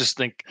 I just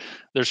think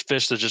there's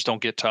fish that just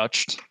don't get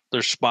touched.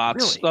 There's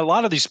spots. Really? A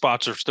lot of these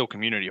spots are still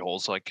community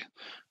holes. Like,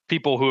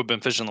 people who have been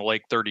fishing the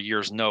lake 30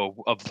 years know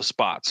of the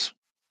spots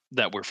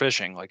that we're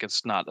fishing. Like,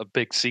 it's not a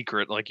big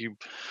secret. Like,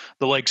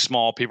 the lake's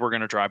small. People are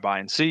going to drive by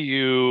and see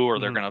you, or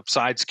they're Mhm. going to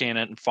side scan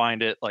it and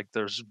find it. Like,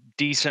 there's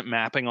decent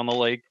mapping on the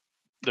lake.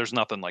 There's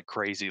nothing like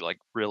crazy, like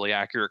really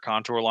accurate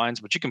contour lines,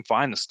 but you can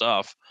find the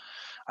stuff.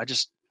 I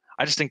just,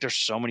 I just think there's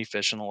so many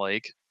fish in the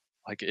lake.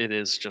 Like, it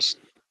is just,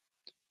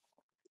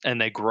 and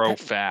they grow That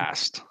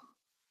fast.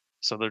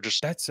 So they're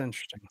just, that's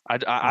interesting. I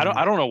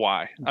Mhm. don't know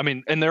why. I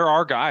mean, and there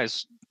are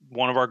guys.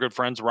 One of our good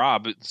friends,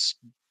 Rob, it's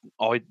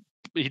all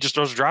he just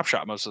throws a drop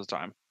shot most of the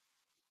time,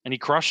 and he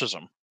crushes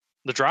them.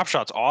 The drop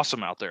shot's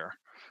awesome out there,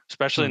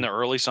 especially in Hmm. the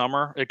early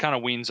summer. It kind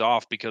of weans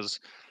off because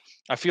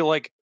I feel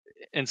like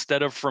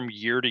instead of from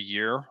year to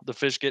year, the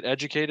fish get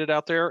educated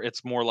out there.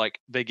 It's more like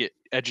they get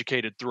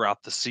educated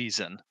throughout the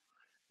season.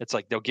 It's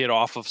like they'll get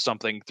off of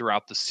something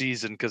throughout the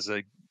season because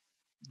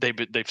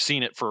they've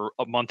seen it for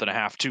a month and a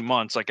half, 2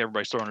 months. Like,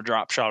 everybody's throwing a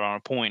drop shot on a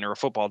point or a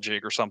football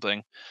jig or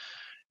something,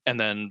 and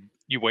then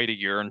you wait a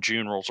year and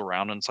June rolls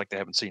around and it's like they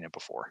haven't seen it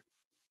before.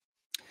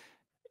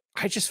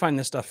 I just find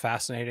this stuff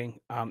fascinating.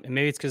 And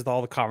maybe it's because of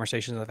all the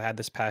conversations I've had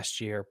this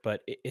past year,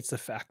 but it's the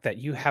fact that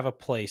you have a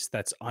place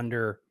that's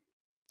under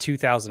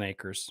 2,000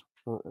 acres,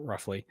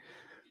 roughly,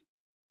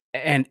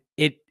 and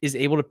it is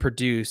able to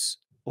produce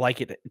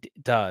like it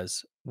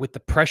does with the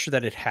pressure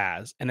that it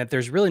has, and that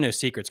there's really no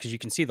secrets because you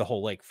can see the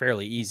whole lake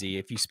fairly easy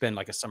if you spend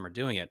like a summer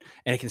doing it,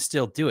 and it can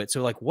still do it.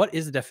 So, like, what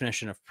is the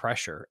definition of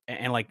pressure?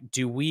 And like,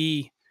 do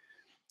we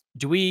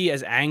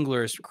as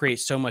anglers create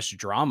so much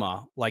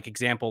drama? Like,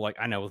 example, like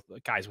I know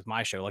with guys with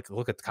my show, like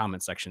look at the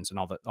comment sections and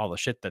all the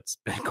shit that's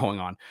been going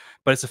on.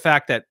 But it's the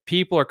fact that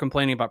people are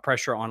complaining about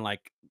pressure on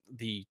like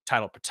the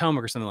tidal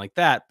Potomac or something like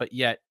that. But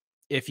yet,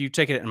 if you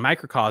take it in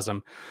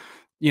microcosm,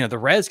 the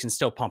res can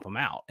still pump them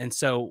out. And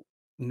so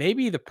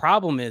maybe the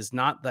problem is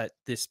not that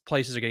these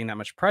places are getting that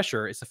much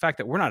pressure. It's the fact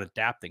that we're not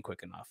adapting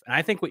quick enough. And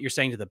I think what you're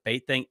saying to the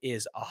bait thing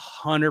is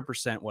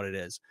 100% what it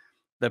is.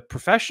 The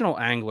professional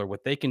angler,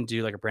 what they can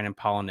do, like a Brandon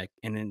Polinick,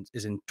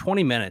 is in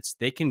 20 minutes,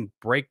 they can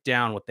break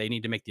down what they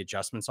need to make the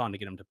adjustments on to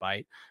get them to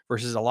bite,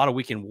 versus a lot of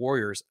weekend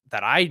warriors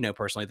that I know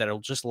personally that'll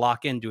just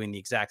lock in doing the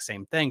exact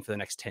same thing for the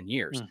next 10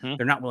 years. Hmm.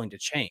 They're not willing to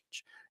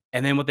change.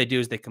 And then what they do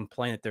is they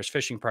complain that there's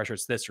fishing pressure,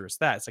 it's this or it's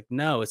that. It's like,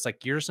 no, it's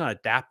like you're just not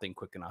adapting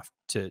quick enough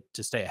to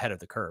stay ahead of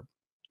the curve.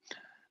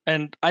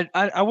 And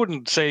I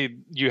wouldn't say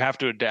you have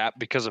to adapt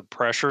because of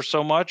pressure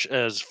so much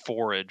as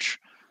forage.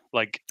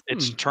 Like,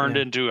 it's turned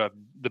Yeah. into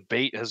the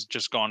bait has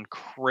just gone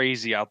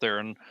crazy out there.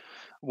 And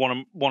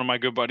one of my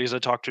good buddies I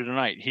talked to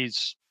tonight,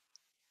 he's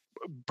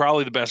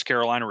probably the best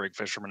Carolina rig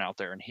fisherman out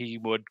there, and he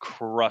would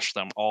crush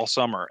them all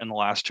summer. In the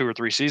last 2 or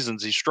 3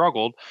 seasons, he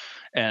struggled,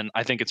 and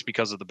I think it's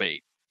because of the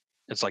bait.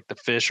 It's like the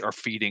fish are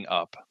feeding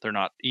up. They're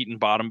not eating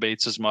bottom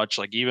baits as much.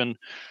 Like, even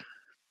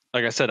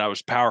like I said, I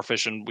was power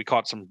fishing. We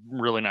caught some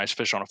really nice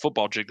fish on a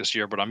football jig this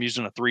year, but I'm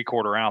using a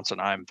 3/4 ounce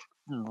and I'm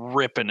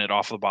ripping it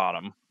off the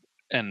bottom,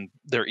 and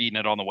they're eating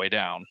it on the way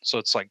down. So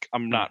it's like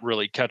I'm Mm. not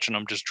really catching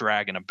them just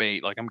dragging a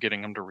bait. Like, I'm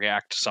getting them to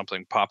react to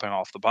something popping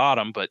off the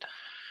bottom.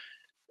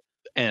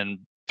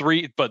 And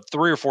 3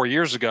 or 4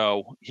 years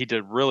ago, he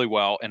did really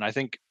well. And I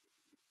think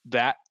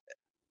that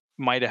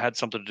might have had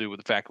something to do with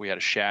the fact we had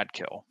a shad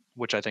kill,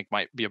 which I think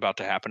might be about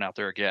to happen out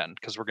there again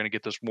because we're going to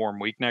get this warm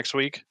week next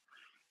week.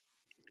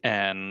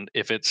 And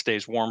if it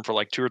stays warm for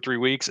like 2 or 3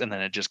 weeks and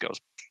then it just goes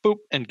boop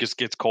and just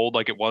gets cold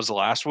like it was the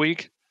last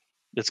week,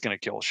 it's going to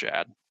kill a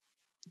shad.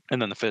 And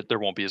then there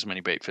won't be as many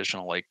bait fish in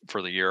the lake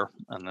for the year.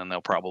 And then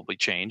they'll probably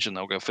change and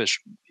they'll go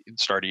fish,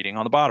 start eating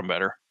on the bottom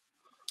better.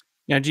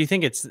 Now, do you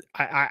think it's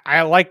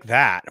I like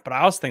that, but I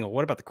also think, well,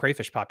 what about the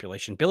crayfish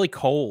population? Billy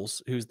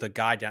Coles, who's the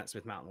guy down at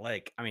Smith Mountain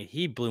Lake, I mean,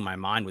 he blew my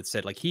mind with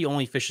said like he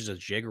only fishes a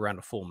jig around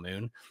a full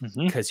moon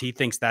Hmm. because he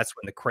thinks that's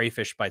when the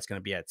crayfish bite's going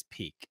to be at its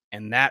peak.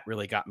 And that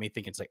really got me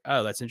thinking, it's like,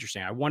 oh, that's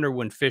interesting. I wonder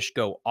when fish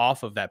go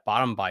off of that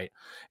bottom bite,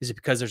 is it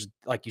because there's,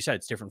 like you said,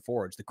 it's different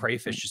forage. The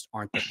crayfish just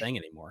aren't the thing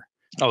anymore.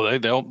 Oh, I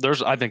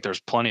think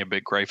there's plenty of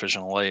big crayfish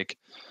in the lake.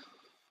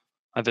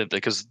 I think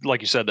because, like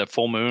you said, that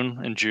full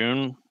moon in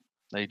June,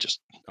 They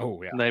just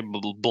Oh yeah. they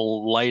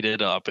light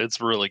it up.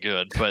 It's really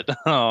good. But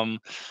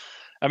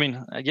I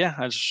mean,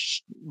 yeah,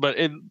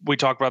 we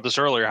talked about this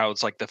earlier, how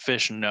it's like the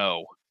fish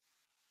know.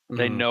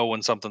 They Mhm. know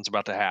when something's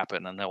about to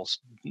happen, and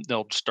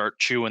they'll start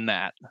chewing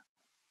that.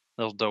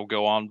 They'll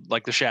go on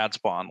like the shad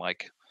spawn.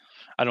 Like,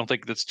 I don't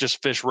think that's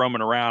just fish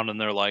roaming around and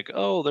they're like,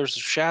 "Oh, there's a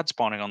shad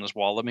spawning on this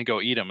wall. Let me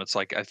go eat them." It's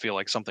like I feel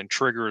like something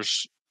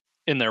triggers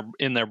in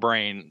their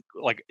brain,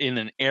 like in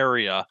an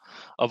area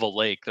of a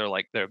lake. They're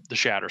the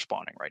shad are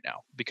spawning right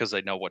now because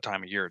they know what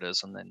time of year it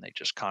is, and then they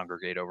just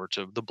congregate over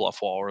to the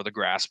bluff wall or the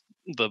grass,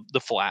 the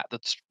flat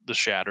that's the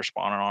shad are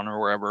spawning on or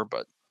wherever.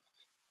 But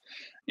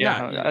No,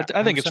 yeah, yeah,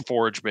 I think it's 100%.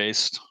 forage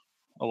based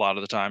a lot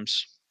of the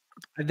times.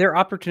 They're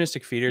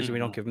opportunistic feeders, and we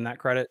don't Hmm. give them that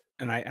credit.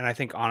 And I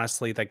think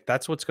honestly, like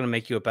that's what's going to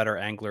make you a better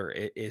angler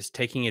is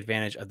taking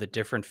advantage of the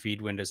different feed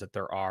windows that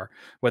there are.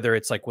 Whether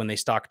it's like when they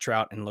stock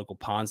trout in local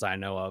ponds I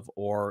know of,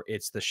 or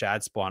it's the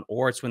shad spawn,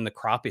 or it's when the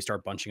crappie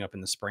start bunching up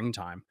in the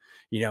springtime,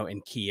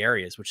 in key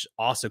areas, which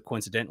also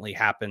coincidentally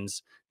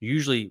happens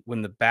usually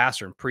when the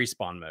bass are in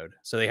pre-spawn mode.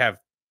 So they have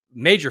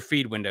major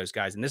feed windows,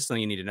 guys, and this is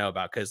something you need to know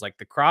about because like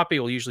the crappie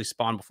will usually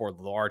spawn before the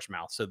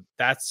largemouth, so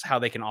that's how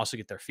they can also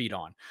get their feed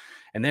on.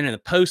 And then in the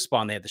post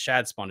spawn, they have the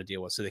shad spawn to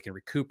deal with, so they can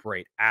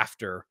recuperate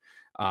after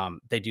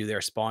they do their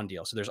spawn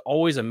deal. So there's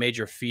always a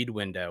major feed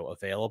window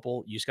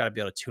available. You just got to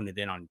be able to tune it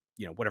in on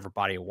whatever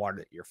body of water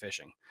that you're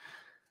fishing.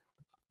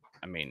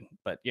 I mean,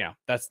 but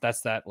that's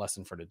that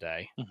lesson for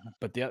today. Hmm.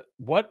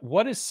 But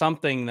what is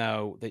something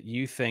though that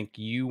you think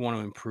you want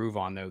to improve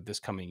on though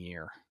this coming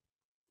year?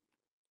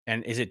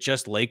 And is it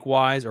just lake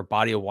wise or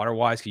body of water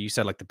wise? Because you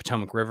said like the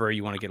Potomac River,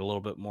 you want to get a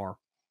little bit more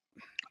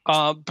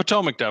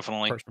Potomac,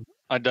 definitely. personal.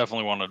 I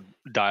definitely want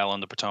to dial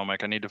in the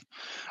Potomac. I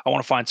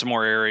want to find some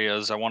more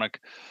areas. I want to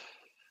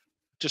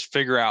just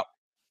figure out,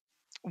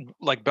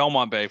 like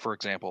Belmont Bay, for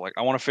example. Like,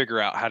 I want to figure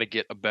out how to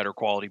get a better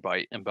quality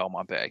bite in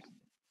Belmont Bay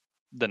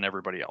than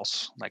everybody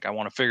else. Like, I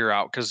want to figure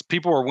out, because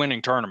people are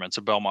winning tournaments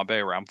at Belmont Bay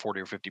around 40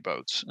 or 50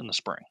 boats in the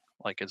spring.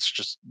 Like, it's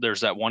just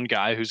there's that one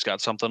guy who's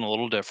got something a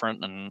little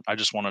different, and I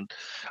just want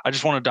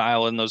to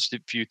dial in those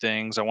few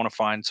things. I want to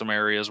find some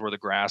areas where the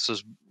grass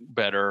is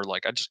better.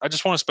 Like, I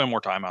just want to spend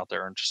more time out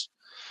there and just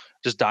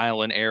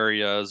dial in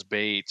areas,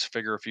 baits,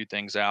 figure a few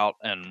things out.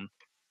 And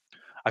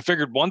I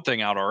figured one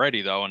thing out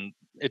already though, and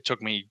it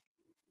took me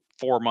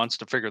 4 months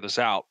to figure this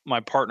out. My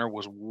partner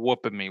was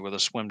whooping me with a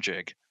swim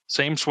jig,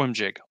 same swim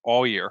jig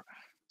all year,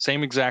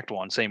 same exact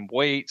one, same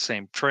weight,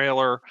 same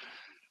trailer,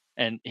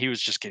 and he was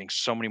just getting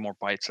so many more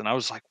bites. And I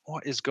was like,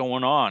 "What is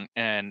going on?"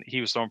 And he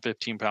was throwing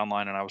 15-pound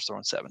line, and I was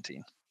throwing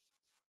 17.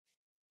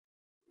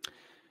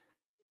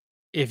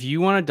 If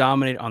you wanna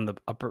dominate on the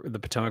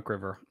Potomac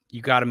River,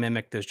 you gotta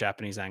mimic those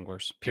Japanese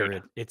anglers, Dude.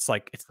 period. It's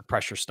like it's the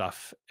pressure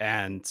stuff,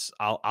 and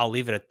I'll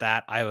leave it at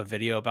that. I have a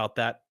video about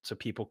that, so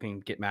people can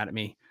get mad at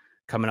me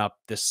coming up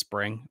this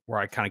spring where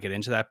I kinda get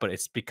into that, but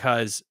it's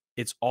because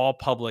it's all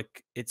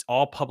public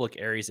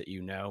areas that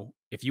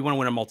if you wanna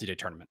win a multi-day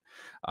tournament.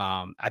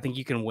 I think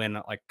you can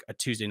win, like, a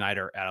Tuesday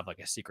nighter out of, like,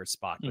 a secret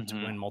spot, but to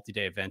Hmm. win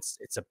multi-day events,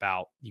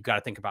 you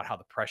gotta think about how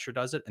the pressure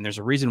does it, and there's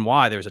a reason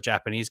why there's a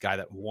Japanese guy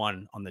that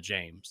won on the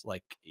James.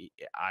 Like,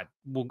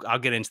 I'll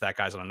get into that,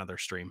 guys, on another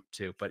stream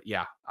too, but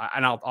yeah,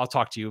 I'll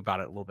talk to you about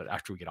it a little bit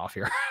after we get off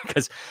here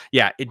because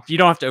yeah, you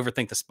don't have to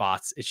overthink the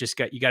spots. It's just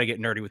you gotta get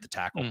nerdy with the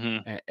tackle, Hmm.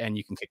 and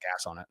you can kick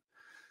ass on it.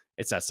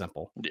 It's that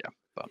simple. Yeah,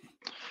 but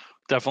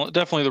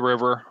definitely the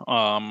river.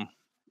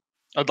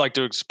 I'd like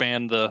to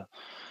expand the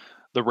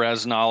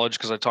res knowledge,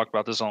 because I talked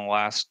about this on the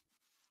last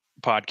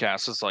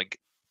podcast. It's like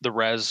the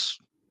res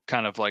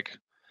kind of like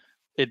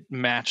it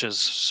matches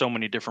so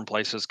many different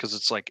places, because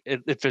it's like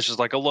it fishes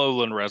like a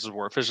lowland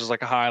reservoir, it fishes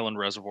like a highland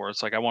reservoir.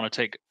 It's like I want to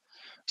take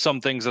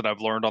some things that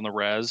I've learned on the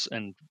res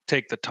and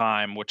take the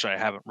time, which I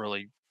haven't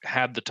really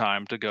had the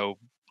time to go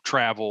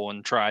travel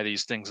and try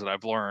these things that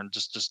I've learned.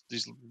 Just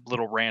these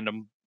little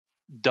random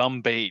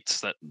dumb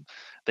baits that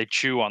they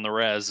chew on the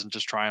res, and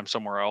just try them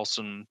somewhere else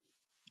and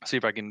see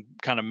if I can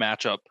kind of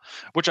match up,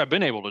 which I've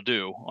been able to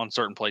do on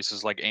certain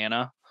places like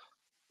Anna.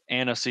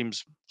 Anna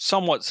seems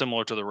somewhat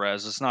similar to the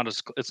res. It's not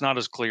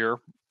as clear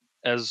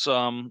as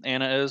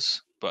Anna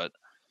is, but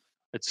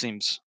it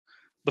seems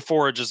the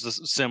forage is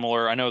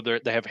similar. I know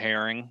they have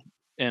herring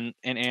in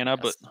Anna,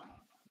 but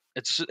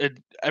Yes.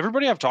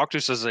 everybody I've talked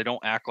to says they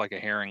don't act like a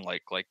herring,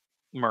 like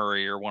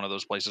Murray or one of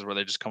those places where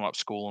they just come up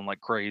schooling like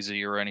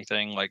crazy or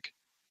anything. Like,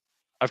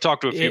 I've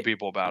talked to a few It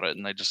people about it,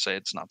 and they just say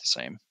it's not the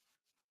same.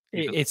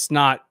 Even. it's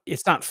not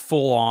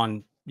full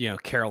on,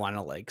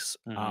 Carolina lakes.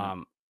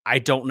 Hmm. I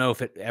don't know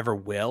if it ever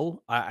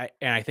will.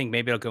 And I think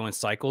maybe it'll go in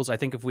cycles. I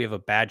think if we have a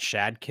bad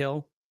shad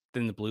kill,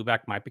 then the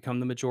blueback might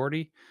become the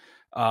majority.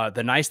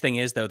 The nice thing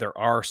is though, there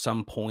are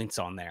some points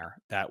on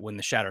there that when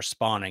the shad are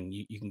spawning,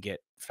 you can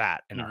get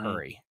fat in a Hmm.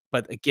 hurry.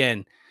 But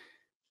again,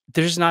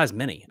 there's just not as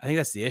many. I think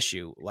that's the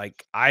issue.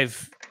 Like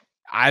I've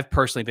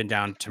personally been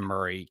down to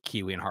Murray,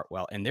 Kiwi, and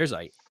Hartwell, and there's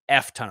a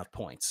F ton of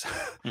points.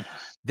 Mm.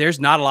 There's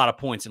not a lot of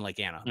points in Lake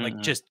Anna, like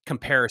Mm-mm. just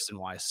comparison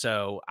wise.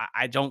 So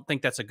I don't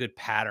think that's a good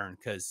pattern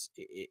because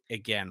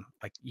again,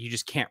 like you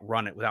just can't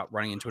run it without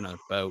running into another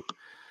boat.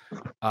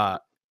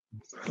 What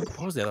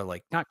was the other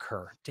lake? Not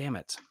Kerr. Damn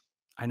it.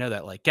 I know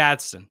that lake.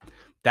 Gadsden.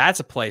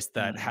 That's a place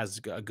that has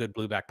a good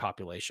blueback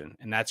population,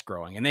 and that's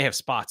growing. And they have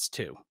spots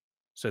too.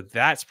 So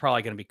that's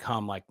probably going to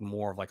become like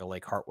more of like a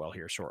Lake Hartwell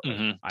here shortly.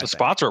 The I think.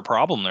 spots are a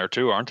problem there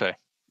too, aren't they?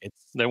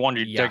 They want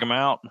you to take them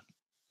out.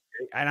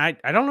 And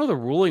I don't know the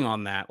ruling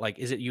on that. Like,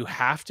 is it you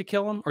have to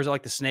kill them, or is it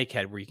like the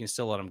snakehead where you can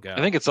still let them go? I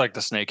think it's like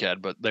the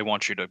snakehead, but they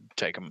want you to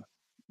take them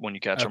when you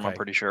catch them. I'm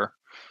pretty sure.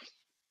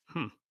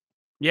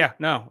 Yeah,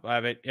 no,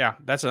 yeah,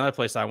 that's another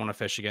place I want to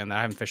fish again that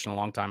I haven't fished in a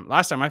long time.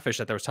 Last time I fished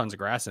that, there was tons of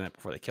grass in it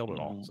before they killed it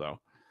all. So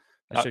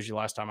that shows you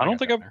last time. I don't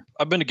think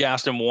I've been to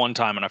Gaston one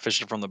time, and I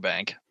fished it from the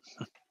bank.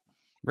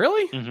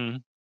 Really? Mm-hmm.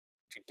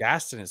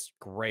 Gaston is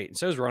great, and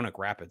so is Roanoke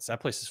Rapids. That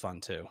place is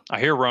fun too. I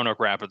hear Roanoke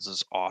Rapids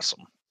is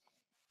awesome,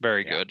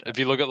 very good. If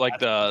you look at like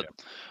the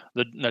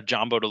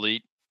John Boat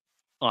Elite,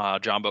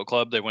 John Boat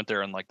Club, they went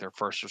there in like their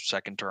first or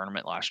second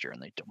tournament last year,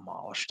 and they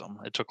demolished them.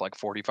 It took like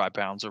 45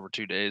 pounds over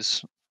 2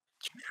 days.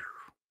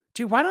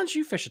 Dude, why don't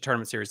you fish a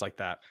tournament series like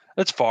that?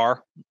 It's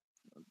far.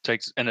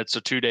 And it's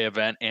a 2-day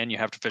event, and you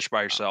have to fish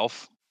by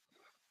yourself.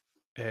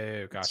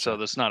 Oh, gotcha. So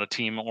that's not a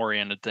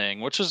team-oriented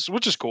thing, which is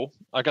cool.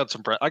 I got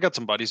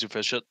some buddies who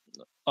fish it.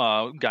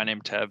 A guy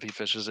named Tev, he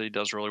fishes it. He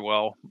does really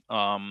well.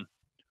 I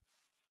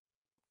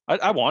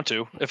want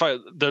to.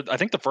 I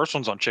think the first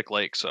one's on Chick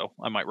Lake, so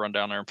I might run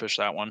down there and fish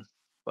that one.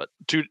 But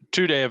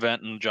 2-day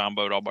event in John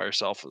Boat all by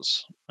yourself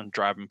and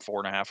driving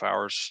 4.5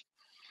 hours.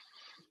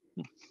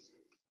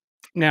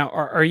 Now,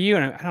 are you,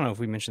 and I don't know if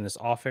we mentioned this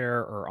off air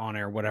or on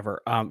air,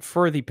 whatever,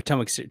 for the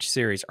Potomac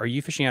series, are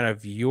you fishing out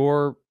of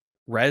your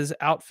res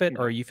outfit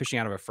or are you fishing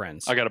out of a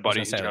friend's? I got a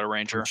buddy who's got a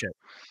Ranger.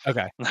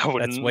 Okay.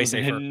 That's way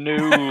safer.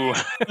 No,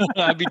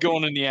 I'd be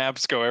going in the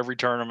Absco every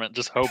tournament,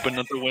 just hoping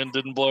that the wind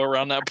didn't blow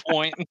around that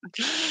point.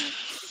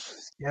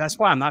 Yeah, that's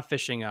why I'm not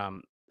fishing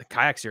the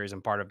kayak series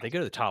I'm part of. They go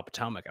to the top of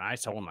Potomac, and I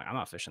told them, like, I'm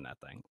not fishing that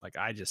thing. Like,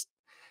 I just...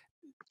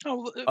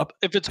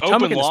 if it's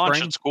open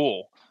launch, it's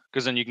cool.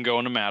 Because then you can go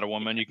into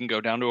Mattawoman, you can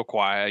go down to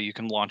Aquia, you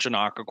can launch an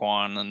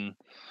Occoquan, and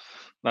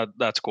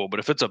that's cool. But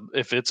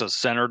if it's a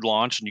centered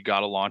launch and you got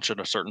to launch at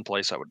a certain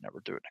place, I would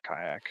never do it in a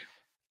kayak.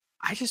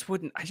 I just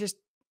wouldn't.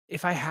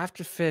 If I have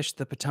to fish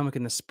the Potomac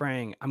in the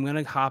spring, I'm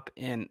gonna hop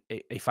in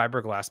a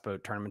fiberglass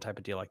boat tournament type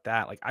of deal like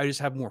that. Like I just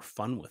have more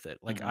fun with it.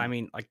 Like I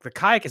mean, like the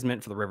kayak is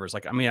meant for the rivers.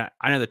 Like I mean,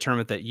 I know the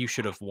tournament that you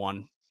should have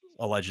won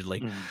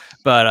allegedly,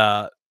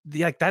 but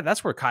like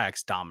that's where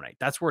kayaks dominate.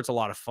 That's where it's a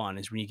lot of fun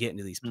is when you get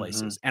into these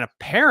places. And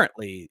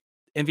apparently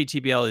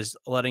MVTBL is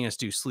letting us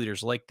do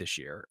Sleeter's Lake this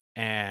year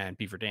and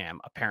Beaver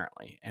Dam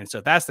apparently. And so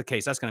if that's the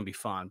case, that's going to be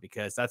fun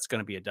because that's going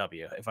to be a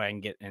W if I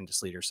can get into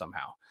Sleeter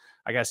somehow.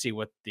 I got to see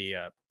what the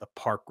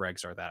park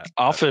regs are that.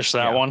 I'll fish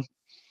that one.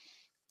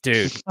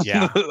 Dude,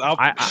 yeah.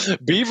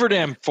 Beaver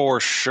Dam for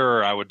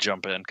sure I would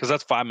jump in because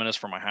that's 5 minutes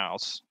from my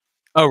house.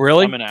 Oh,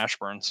 really? I'm in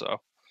Ashburn, so.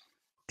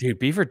 Dude,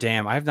 Beaver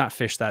Dam, I have not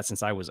fished that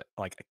since I was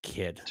like a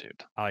kid.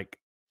 Dude. Like,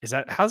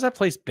 how's that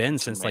place been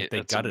since like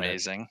they gutted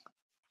amazing. It?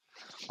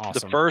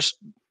 Awesome.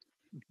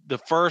 The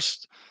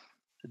first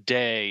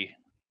day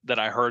that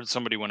I heard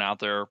somebody went out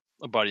there,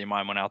 a buddy of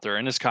mine went out there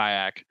in his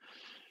kayak.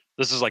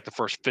 This is like the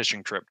first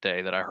fishing trip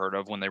day that I heard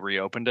of when they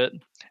reopened it.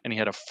 And he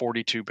had a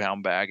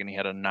 42-pound bag and he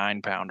had a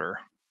 9-pounder.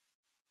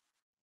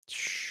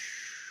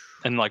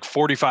 In like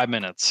 45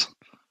 minutes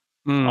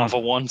off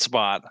of one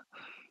spot.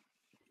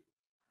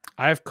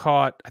 I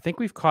think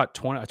we've caught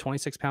a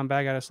 26-pound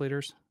bag out of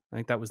Sleeters. I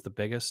think that was the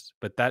biggest,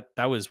 but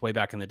that was way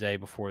back in the day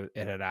before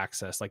it had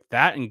access. Like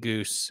that and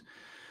goose,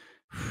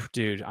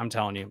 dude, I'm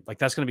telling you, like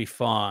that's going to be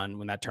fun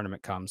when that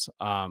tournament comes.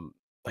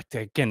 Like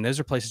again, those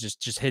are places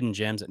just hidden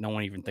gems that no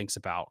one even thinks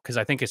about. Cause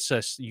I think it's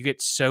just, you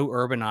get so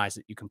urbanized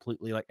that you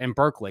completely like, and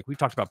Burke Lake, we've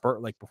talked about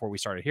Burke Lake before we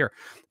started here.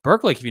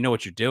 Burke Lake, if you know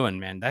what you're doing,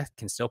 man, that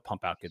can still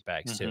pump out good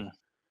bags too.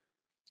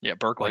 Yeah.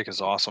 Burke Lake is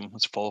awesome.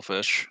 It's full of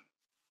fish.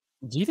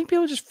 Do you think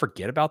people just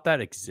forget about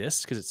that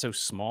exists because it's so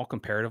small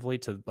comparatively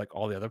to like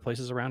all the other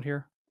places around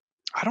here?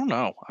 I don't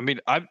know. I mean,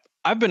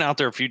 I've been out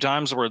there a few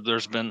times where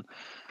there's been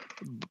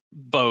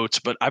boats,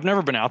 but I've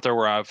never been out there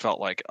where I felt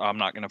like I'm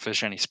not going to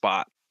fish any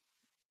spot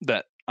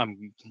that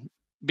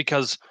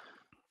because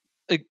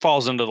it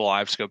falls into the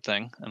live scope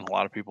thing. And a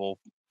lot of people,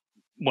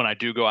 when I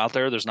do go out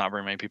there, there's not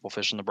very many people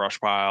fishing the brush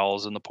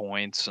piles and the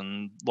points,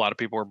 and a lot of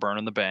people are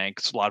burning the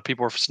banks. A lot of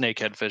people are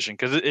snakehead fishing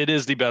because it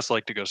is the best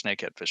lake to go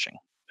snakehead fishing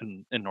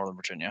in Northern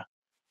Virginia.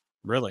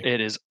 Really?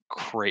 It is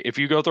crazy. If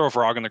you go throw a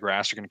frog in the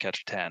grass, you're going to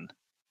catch 10.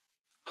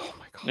 Oh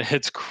my God.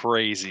 It's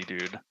crazy,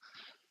 dude.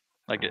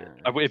 Like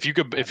if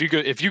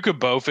you could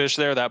bow fish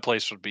there, that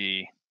place would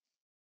be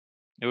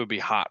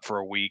hot for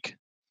a week.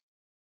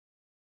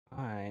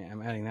 I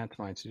am adding that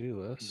to my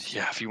to-do list.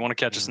 Yeah, if you want to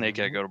catch a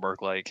snakehead, go to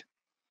Burke Lake.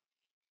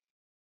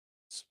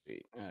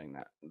 Sweet. Adding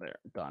that there.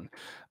 Done.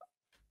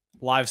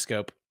 Live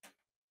scope.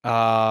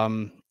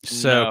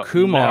 So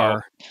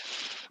Kumar.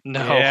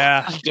 No.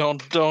 Yeah.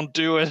 Don't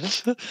do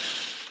it.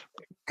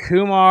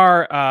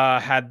 Kumar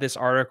had this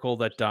article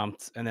that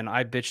dumped, and then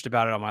I bitched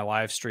about it on my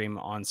live stream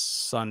on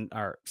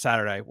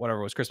Saturday, whatever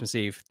it was, Christmas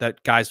Eve.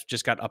 That guys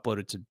just got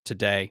uploaded to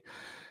today.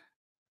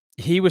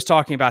 He was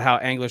talking about how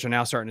anglers are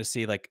now starting to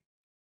see, like,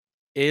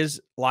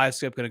 is live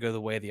scope going to go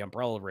the way of the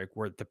umbrella rig,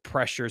 where the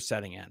pressure is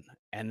setting in?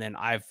 And then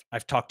I've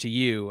talked to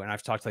you, and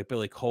I've talked to like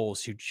Billy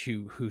Coles,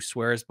 who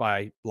swears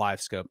by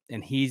live scope,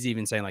 and he's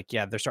even saying like,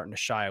 yeah, they're starting to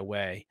shy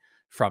away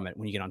from it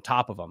when you get on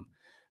top of them.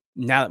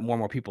 Now that more and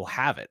more people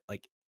have it,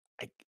 like,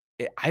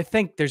 I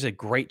think there's a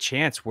great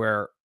chance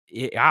where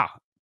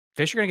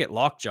fish are going to get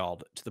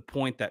lockjawed to the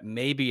point that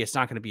maybe it's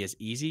not going to be as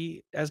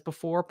easy as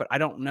before. But I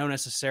don't know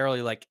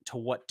necessarily like to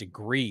what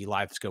degree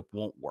live scope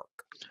won't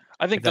work.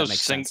 I If think that those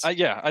makes sense.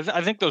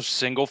 I think those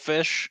single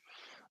fish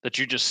that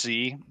you just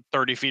see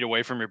 30 feet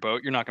away from your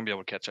boat, you're not going to be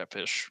able to catch that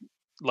fish.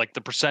 Like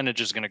the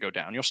percentage is going to go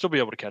down. You'll still be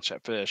able to catch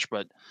that fish,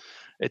 but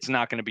it's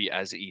not going to be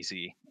as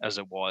easy as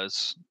it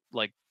was.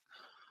 Like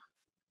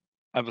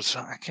I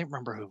can't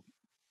remember who.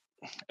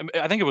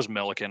 I think it was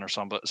Milliken or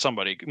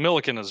somebody.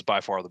 Milliken is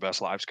by far the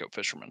best live scope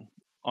fisherman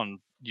on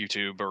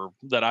YouTube or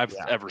that I've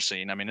Yeah. ever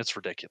seen. I mean, it's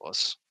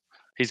ridiculous.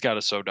 He's got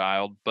it so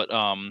dialed, but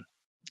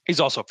he's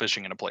also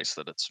fishing in a place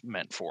that it's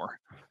meant for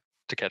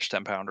to catch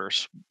 10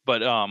 pounders.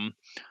 But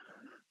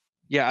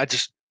yeah,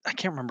 I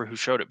can't remember who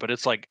showed it, but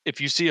it's like if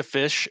you see a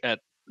fish at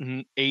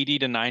 80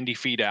 to 90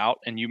 feet out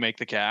and you make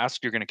the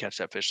cast, you're going to catch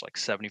that fish like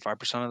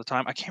 75% of the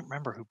time. I can't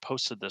remember who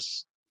posted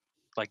this,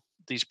 like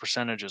these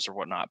percentages or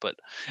whatnot, but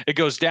it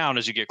goes down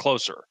as you get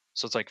closer.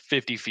 So it's like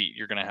 50 feet,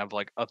 you're going to have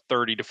like a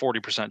 30 to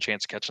 40%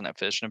 chance of catching that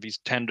fish. And if he's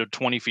 10 to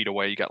 20 feet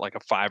away, you got like a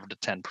 5 to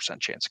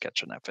 10% chance of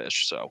catching that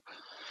fish. So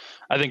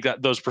I think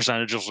that those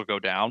percentages will go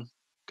down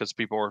because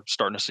people are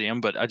starting to see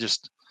them, but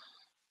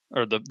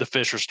the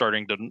fish are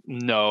starting to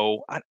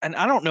know. And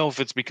I don't know if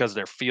it's because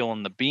they're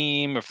feeling the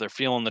beam, if they're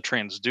feeling the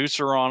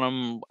transducer on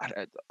them.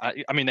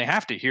 I mean, they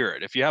have to hear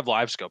it. If you have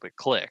live scope, it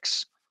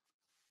clicks.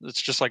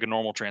 It's just like a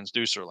normal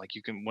transducer. Like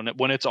you can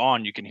when it's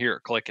on, you can hear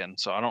it clicking.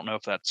 So I don't know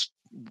if that's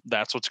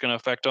what's going to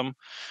affect them,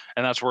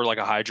 and that's where like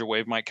a hydro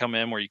wave might come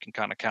in, where you can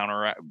kind of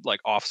counteract, like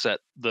offset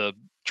the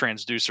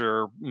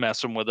transducer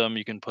messing with them.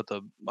 You can put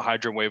the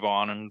hydro wave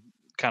on and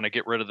kind of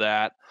get rid of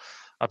that.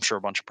 I'm sure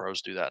a bunch of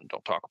pros do that and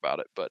don't talk about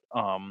it, but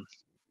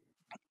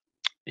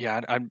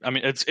yeah, I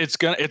mean it's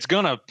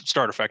gonna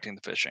start affecting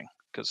the fishing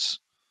because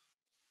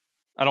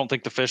I don't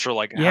think the fish are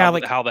like Yeah,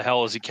 like, how the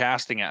hell is he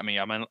casting at me?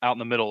 I'm out in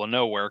the middle of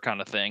nowhere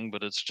kind of thing,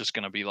 but it's just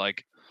gonna be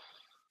like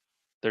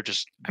they're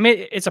just I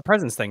mean, it's a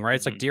presence thing, right?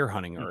 It's like mhm, deer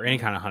hunting or any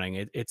mhm, kind of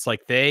hunting. It's like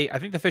I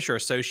think the fish are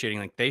associating,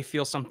 like they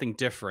feel something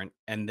different,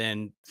 and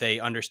then they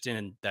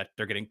understand that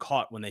they're getting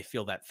caught when they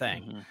feel that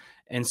thing. mhm.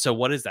 And so,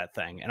 what is that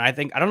thing? And I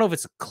don't know if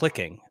it's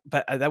clicking,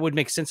 but that would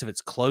make sense if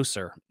it's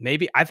closer.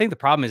 Maybe I think the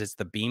problem is it's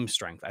the beam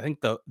strength. I think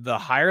the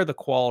higher the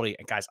quality,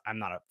 and guys, I'm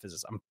not a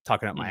physicist. I'm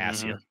talking out my ass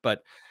Mhm. here,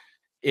 but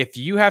if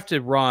you have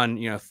to run,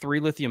 3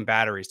 lithium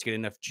batteries to get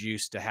enough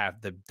juice to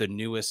have the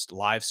newest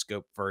live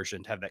scope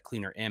version to have that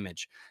cleaner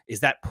image, is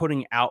that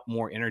putting out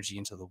more energy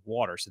into the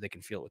water so they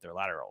can feel it with their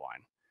lateral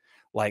line?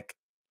 Like,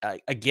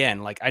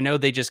 again, like I know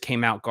they just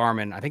came out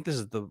Garmin. I think this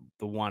is the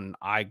one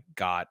I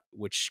got,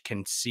 which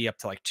can see up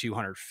to like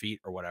 200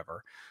 feet or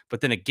whatever.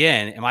 But then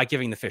again, am I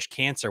giving the fish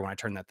cancer when I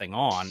turn that thing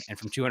on? And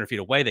from 200 feet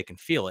away, they can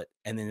feel it,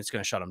 and then it's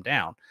going to shut them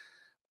down.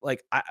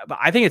 Like, but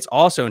I think it's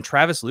also, and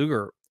Travis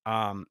Luger,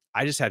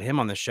 I just had him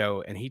on the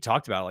show, and he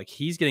talked about, like,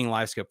 he's getting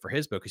live scope for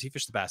his boat because he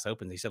fished the Bass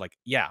Opens. He said, like,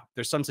 yeah,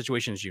 there's some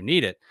situations you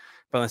need it,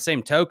 but on the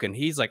same token,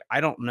 he's like,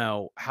 I don't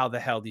know how the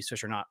hell these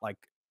fish are not like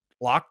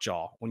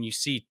lockjaw when you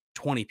see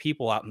 20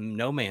 people out in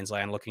no man's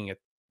land looking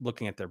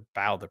at their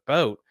bow of their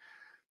boat.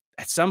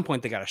 At some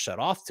point, they got to shut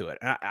off to it,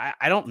 and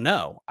I don't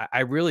know.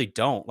 I really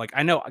don't. Like,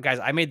 I know, guys,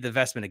 I made the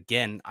investment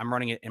again. I'm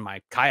running it in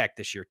my kayak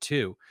this year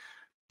too,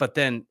 but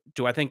then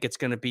do I think it's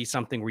gonna be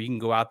something where you can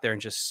go out there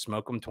and just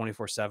smoke them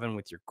 24/7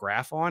 with your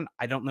graph on?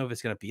 I don't know if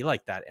it's gonna be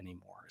like that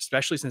anymore,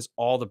 especially since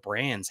all the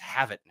brands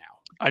have it now.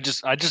 I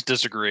just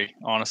disagree,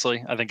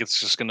 honestly. I think it's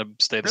just gonna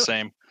stay the Really?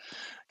 same.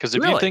 Because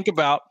if you Really? think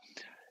about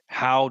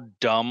how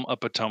dumb a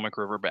Potomac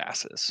River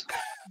bass is,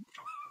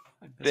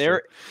 That's true.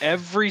 there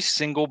every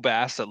single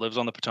bass that lives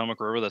on the Potomac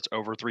River that's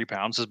over 3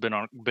 pounds has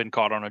been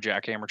caught on a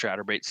jackhammer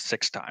chatterbait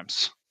 6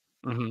 times.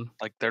 Mhm.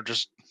 Like they're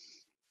just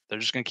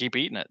gonna keep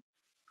eating it.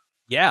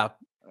 Yeah,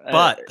 Uh,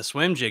 but the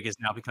swim jig is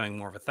now becoming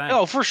more of a thing.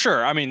 oh, for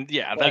sure. I mean,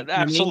 yeah, Like, that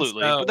you know what I mean?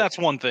 absolutely. But So that's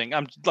one thing.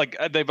 I'm like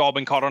they've all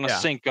been caught on a yeah.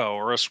 Cinco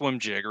or a swim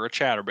jig or a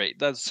chatterbait.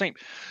 That's the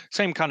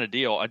same kind of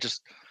deal.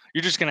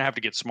 You're just gonna have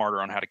to get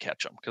smarter on how to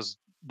catch them because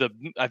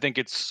I think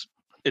it's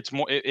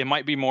more it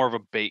might be more of a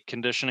bait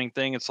conditioning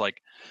thing. It's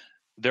like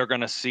they're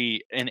gonna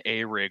see an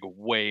A rig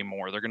way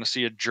more. They're gonna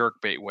see a jerk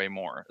bait way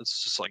more.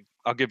 It's just like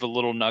I'll give a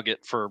little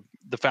nugget for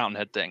the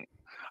fountainhead thing.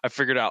 I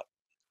figured out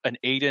an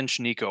 8-inch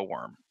Nico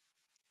worm,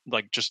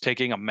 like just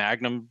taking a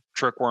Magnum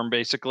trick worm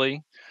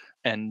basically,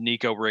 and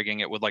Nico rigging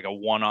it with like a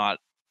 1/0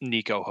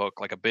 Nico hook,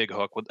 like a big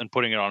hook, and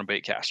putting it on a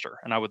bait caster.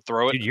 And I would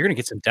throw it. Dude, you're gonna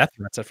get some death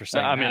threats after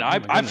saying I mean, that. Oh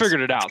my I goodness.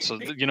 figured it out. So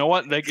you know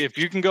what? If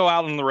you can go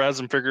out in the res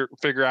and figure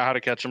out how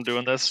to catch them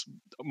doing this,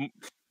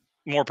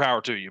 more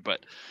power to you.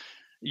 But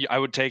I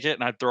would take it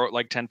and I'd throw it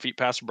like 10 feet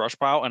past the brush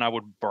pile, and I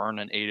would burn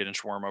an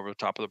 8-inch worm over the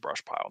top of the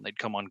brush pile, and they'd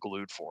come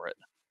unglued for it.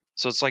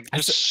 So it's like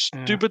just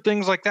That's stupid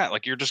things like that.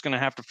 Like you're just gonna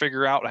have to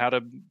figure out how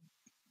to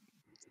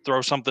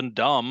throw something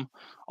dumb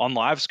on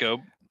live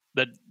scope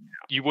that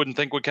you wouldn't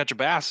think would catch a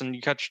bass, and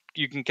you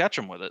can catch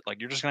them with it. Like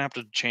you're just gonna have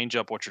to change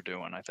up what you're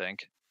doing, I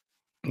think.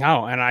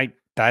 No, and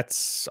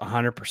that's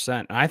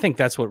 100%. And I think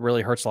that's what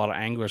really hurts a lot of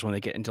anglers when they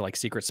get into like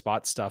secret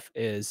spot stuff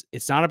is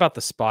it's not about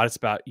the spot, it's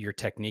about your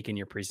technique and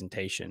your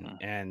presentation. Mm.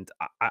 And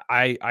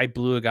I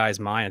blew a guy's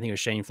mind. I think it was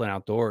Shane Flynn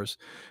Outdoors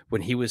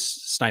when he was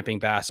sniping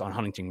bass on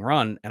Huntington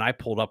Run, and I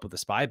pulled up with a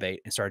spy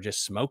bait and started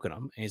just smoking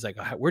them. And he's like,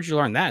 "Where'd you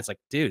learn that?" It's like,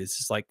 dude, it's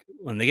just like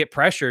when they get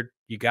pressured,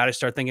 you got to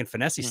start thinking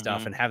finessey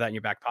stuff Mhm. and have that in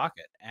your back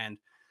pocket. And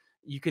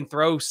you can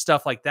throw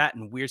stuff like that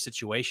in weird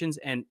situations,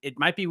 and it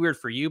might be weird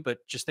for you, but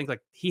just think like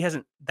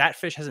that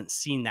fish hasn't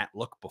seen that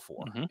look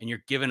before, Mhm. and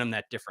you're giving him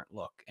that different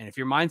look. And if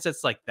your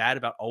mindset's like that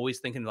about always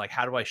thinking like,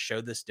 how do I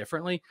show this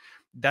differently?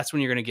 That's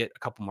when you're going to get a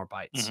couple more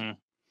bites. Mhm.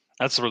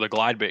 That's where the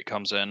glide bait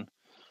comes in.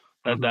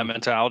 That Mhm.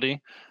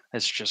 mentality.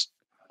 It's just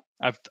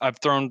I've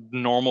thrown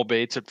normal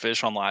baits at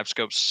fish on live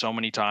scopes so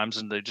many times,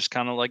 and they just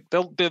kind of like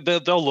they'll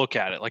look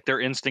at it like their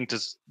instinct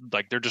is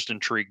like they're just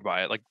intrigued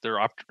by it, like they're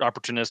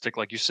opportunistic,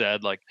 like you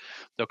said. Like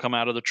they'll come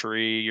out of the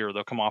tree or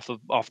they'll come off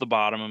the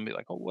bottom and be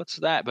like, "Oh, what's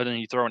that?" But then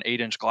you throw an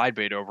 8-inch glide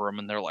bait over them,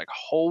 and they're like,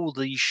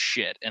 "Holy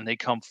shit!" And they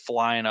come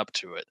flying up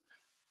to it.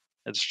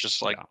 It's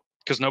just like Yeah.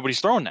 because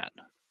nobody's throwing that.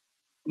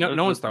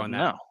 No one's throwing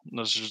that. No,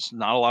 there's just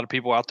not a lot of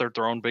people out there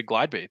throwing big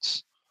glide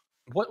baits.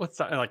 What's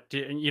the, like?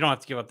 You don't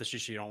have to give up the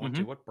sushi you don't want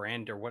Hmm. to. What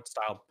brand or what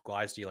style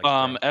glides do you like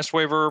to throw? S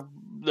Waver,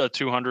 the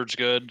 200's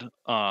good.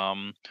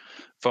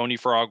 Phony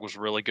Frog was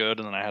really good,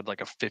 and then I had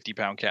like a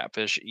 50-pound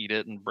catfish eat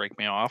it and break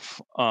me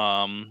off.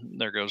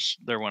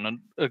 There went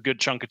a good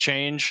chunk of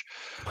change.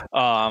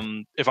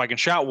 If I can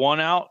shout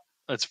one out,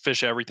 let's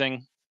Fish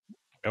Everything.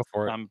 Go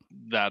for it.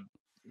 That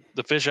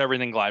the Fish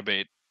Everything glide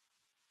bait,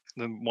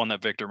 the one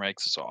that Victor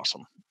makes, is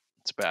awesome.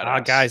 It's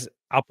badass. Guys,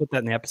 I'll put that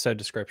in the episode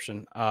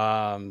description.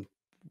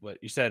 What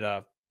you said,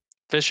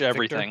 Fish Victor?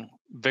 Everything,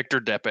 Victor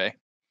Depe.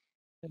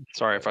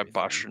 Sorry if I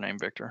botched Everything. your name,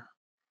 Victor.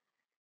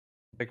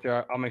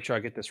 Victor, I'll make sure I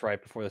get this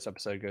right before this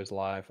episode goes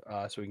live,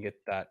 so we can get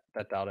that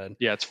dialed in.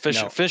 Yeah, it's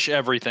No, Fish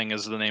Everything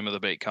is the name of the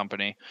bait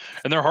company,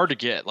 and they're hard to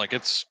get. Like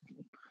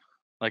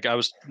I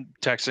was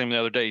texting him the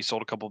other day. He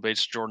sold a couple of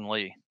baits to Jordan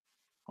Lee.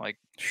 Like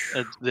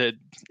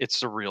it's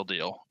the real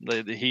deal.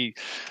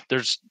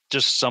 There's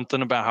just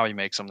something about how he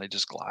makes them. They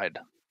just glide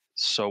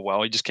so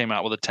well. He just came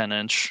out with a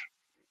 10-inch.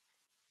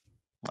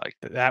 Like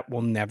that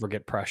will never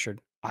get pressured.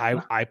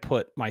 I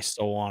put my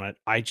soul on it.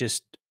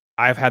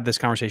 I've had this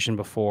conversation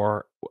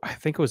before. I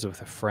think it was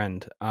with a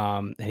friend,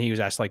 and he was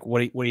asked like, what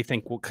do you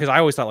think?" Because I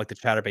always thought like the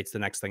chatterbait's the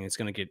next thing. It's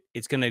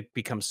gonna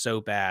become so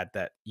bad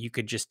that you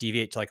could just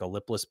deviate to like a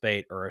lipless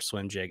bait or a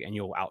swim jig, and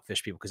you'll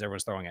outfish people because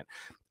everyone's throwing it.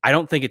 I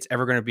don't think it's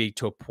ever going to be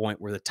to a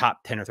point where the top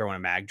 10 are throwing a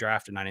mag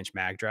draft, a 9-inch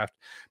mag draft.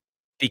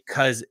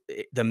 Because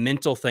the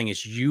mental thing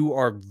is you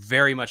are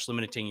very much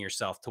limiting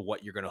yourself to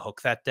what you're gonna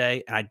hook that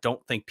day, and I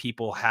don't think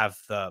people have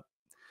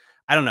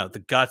I don't know, the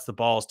guts, the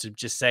balls to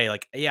just say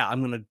like, "Yeah,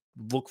 I'm gonna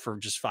look for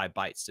just 5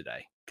 bites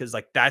today," because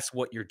like, that's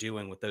what you're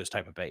doing with those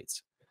type of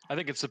baits. I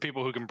think it's the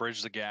people who can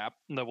bridge the gap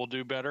that will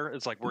do better.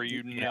 It's like where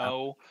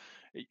Yeah.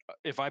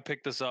 if I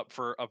pick this up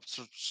for a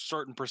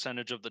certain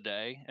percentage of the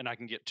day and I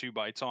can get 2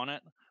 bites on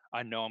it,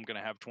 I know I'm going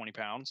to have 20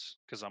 pounds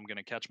because I'm going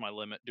to catch my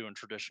limit doing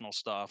traditional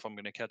stuff. I'm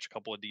going to catch a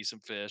couple of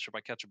decent fish. If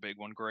I catch a big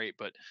one, great.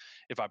 But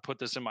if I put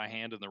this in my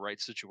hand in the right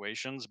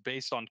situations,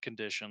 based on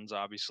conditions,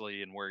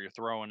 obviously, and where you're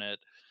throwing it,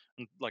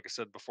 and like I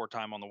said before,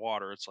 time on the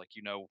water, it's like,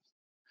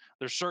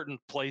 there's certain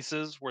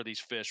places where these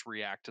fish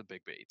react to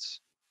big baits.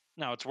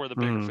 Now it's where the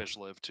bigger Mm. fish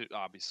live too,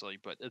 obviously,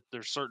 but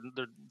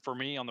for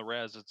me on the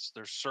res,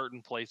 there's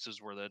certain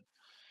places where that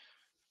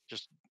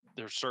just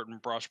there's certain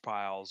brush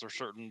piles or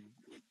certain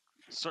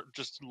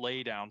just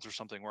lay downs or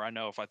something where I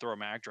know if I throw a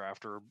mag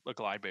draft or a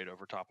glide bait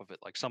over top of it,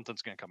 like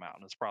something's gonna come out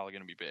and it's probably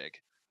gonna be big.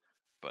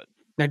 But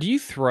Now do you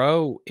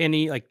throw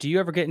any like, do you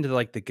ever get into,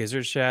 like, the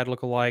gizzard shad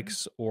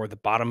lookalikes or the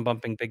bottom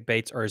bumping big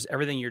baits, or is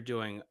everything you're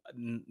doing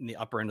in the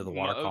upper end of the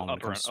water column when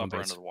it comes to swim upper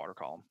end of baits? the water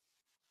column.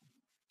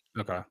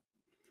 Hmm. Okay.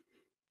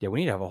 Yeah,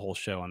 we need to have a whole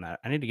show on that.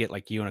 I need to get,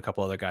 like, you and a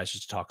couple other guys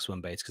just to talk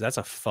swim baits because that's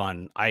a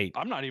fun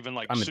I'm not even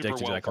like I'm super addicted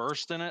to well that culture.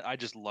 versed in it. I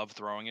just love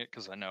throwing it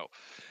because I know,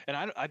 and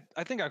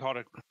I think I caught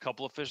a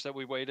couple of fish that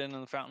we weighed in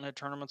the fountainhead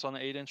tournaments on the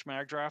 8-inch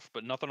mag draft,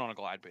 but nothing on a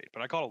glide bait.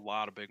 But I caught a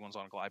lot of big ones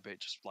on a glide bait,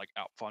 just like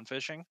out fun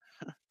fishing,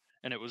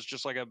 and it was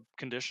just like a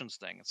conditions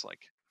thing. It's like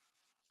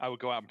I would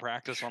go out and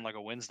practice on like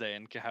a Wednesday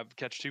and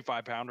catch 2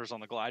 5-pounders on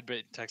the glide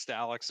bait and text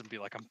Alex and be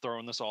like, I'm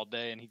throwing this all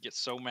day. And he'd get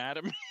so mad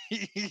at me.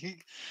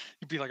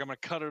 He'd be like, I'm going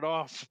to cut it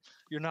off.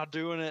 You're not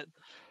doing it.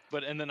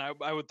 And then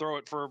I would throw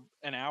it for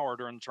an hour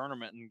during the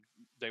tournament and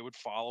they would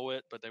follow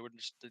it, but they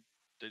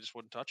just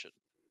wouldn't touch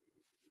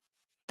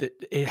it.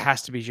 It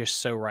has to be just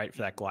so right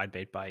for that Mhm. glide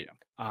bait bite,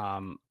 Yeah.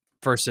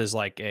 versus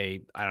like I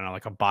don't know,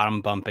 like a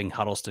bottom bumping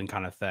Huddleston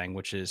kind of thing,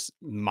 which is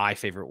my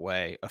favorite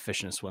way of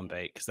fishing a swim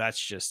bait because that's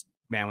just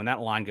man, when that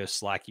line goes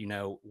slack, you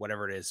know,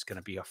 whatever it is going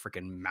to be a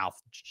freaking mouth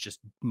just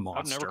I've never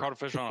monster. caught a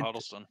fish on a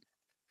Huddleston.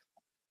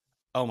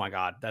 Oh my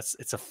God.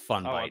 It's a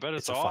fun Oh, I bite. bet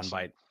it's It's a fun awesome.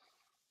 bite.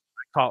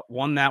 Caught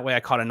one that way. I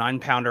caught a 9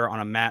 pounder on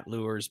a Matt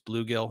Lures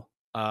bluegill,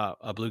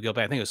 a bluegill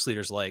bait. I think it was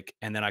Sleater's Lake.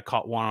 And then I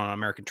caught one on an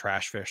American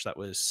trash fish that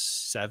was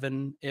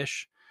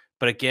 7-ish.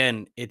 But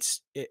again, it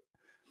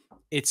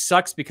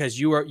sucks because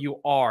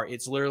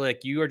it's literally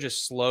like you are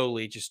just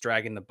slowly just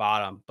dragging the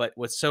bottom. But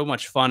what's so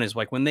much fun is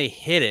like when they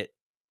hit it,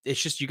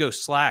 it's just you go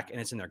slack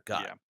and it's in their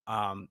gut.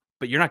 Yeah.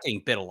 But you're not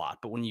getting bit a lot.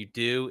 But when you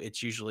do,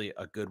 it's usually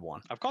a good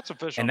one. I've caught some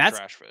fish And on a that's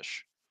trash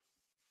fish.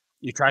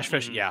 you trash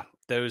fish, Mhm. yeah.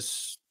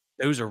 Those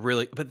are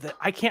really, but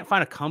I can't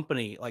find a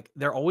company like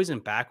they're always in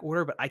back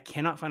order, but I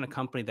cannot find a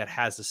company that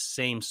has the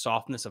same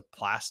softness of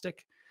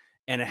plastic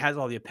and it has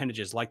all the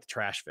appendages like the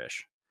trash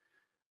fish.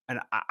 And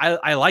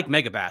I like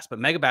Megabass, but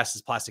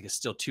Megabass's plastic is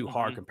still too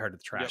hard Mhm. compared to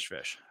the Yep. trash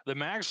fish. The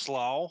mag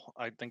slough,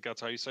 I think that's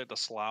how you say it, the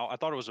slough. I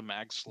thought it was a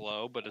mag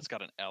slow, but it's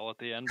got an L at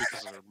the end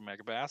because of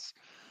mega bass.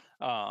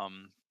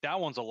 That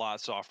one's a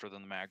lot softer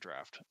than the mag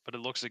draft, but it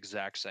looks the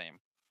exact same.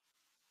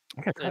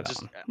 I gotta try It that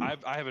just one.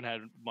 Hmm. I haven't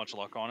had much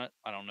luck on it.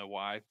 I don't know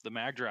why. The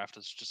mag draft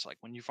is just like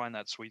when you find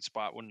that sweet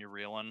spot when you're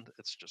reeling,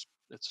 it's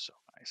so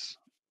nice.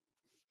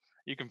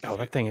 You can Oh, feel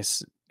that thing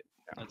is.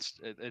 Yeah.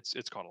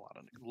 it's caught a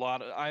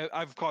lot of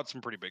I've caught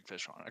some pretty big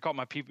fish on it. I caught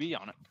my PB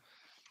on it.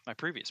 My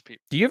previous PB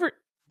Do you ever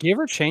do you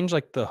ever change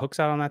like the hooks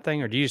out on that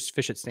thing, or do you just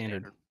fish it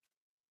standard? standard.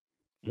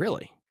 Mhm.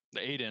 Really?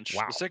 The 8 inch, the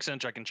Wow. 6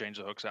 inch, I can change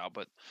the hooks out,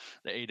 but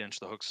the 8 inch,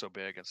 the hook's so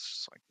big, it's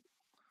just like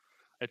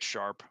it's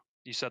sharp.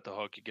 You set the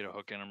hook, you get a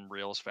hook in them,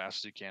 reel as fast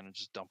as you can, and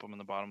just dump them in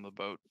the bottom of the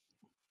boat.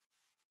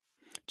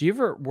 Do you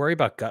ever worry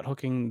about gut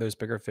hooking those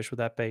bigger fish with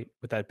that bait,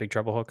 with that big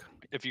treble hook?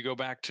 If you go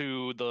back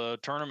to the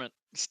tournament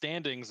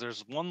standings,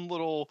 there's one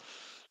little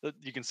that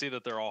you can see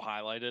that they're all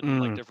highlighted in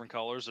like Mm. different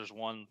colors. There's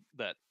one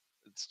that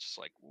it's just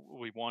like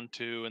we won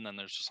two, and then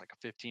there's just like a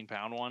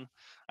 15-pound one.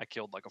 I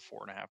killed like a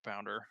 4.5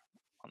 pounder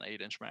on the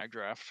 8 inch mag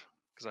draft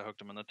because I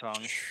hooked him in the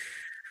tongue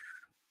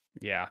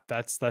Yeah,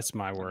 that's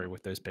my worry and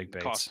with those big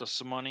cost baits. us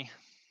some money.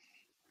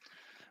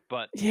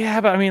 But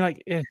Yeah, but I mean,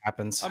 like, it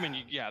happens. I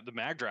mean, yeah, the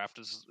mag draft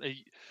is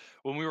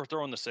when we were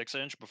throwing the 6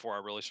 inch before I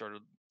really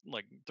started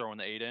like throwing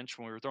the 8 inch.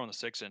 When we were throwing the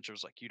 6 inch, it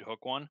was like you'd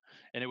hook one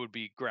and it would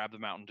be grab the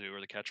Mountain Dew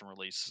or the catch and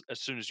release as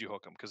soon as you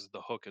hook them because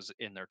the hook is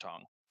in their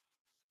tongue.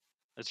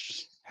 It's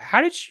just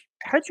How did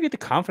you get the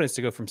confidence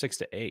to go from 6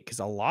 to 8? Because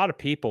a lot of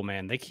people,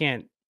 man, they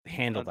can't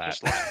handle that.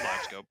 just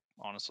live scope,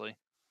 honestly.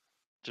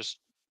 Just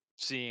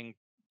seeing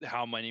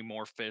how many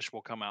more fish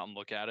will come out and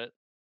look at it,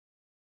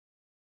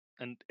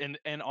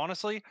 and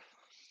honestly,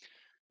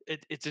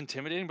 it's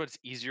intimidating, but it's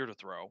easier to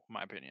throw, in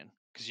my opinion,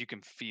 because you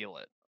can feel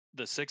it.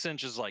 The 6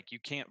 inch is like you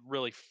can't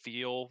really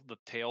feel the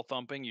tail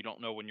thumping. You don't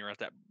know when you're at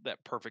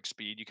that perfect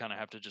speed. You kind of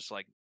have to just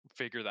like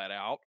figure that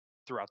out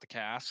throughout the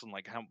cast and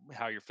like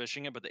how you're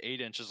fishing it. But the 8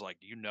 inch is like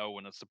you know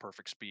when it's the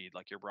perfect speed.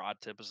 Like your rod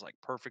tip is like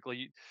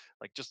perfectly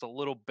like just a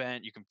little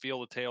bent. You can feel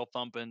the tail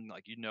thumping.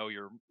 Like you know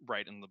you're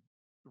right in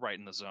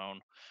the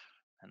zone.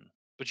 And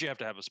but you have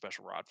to have a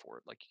special rod for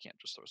it. Like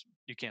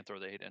you can't throw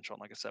the 8 inch on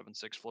like a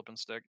 7.6 flipping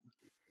stick.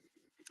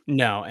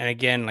 No, and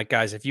again, like,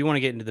 guys, if you wanna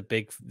get into the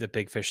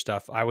big fish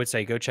stuff, I would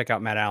say go check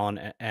out Matt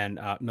Allen and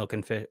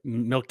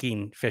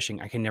Milking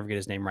Fishing. I can never get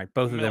his name right.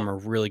 Both of them Mil- are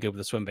really good with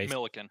the swim baits.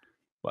 Milliken.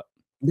 What?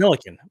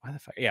 Milliken. Why the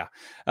fuck? Yeah.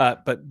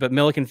 But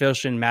Milliken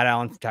Fishing, Matt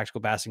Allen from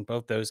Tactical Bassing,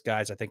 both those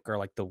guys, I think, are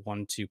like the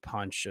 1-2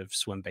 punch of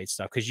swim bait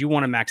stuff because you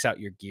wanna max out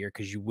your gear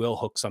because you will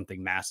hook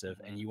something massive,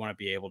 and Mhm. you wanna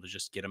be able to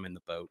just get them in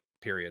the boat,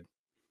 period.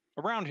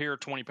 Around here,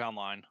 20-pound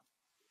line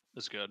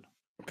is good.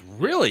 Yeah.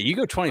 Really? You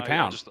go 20 I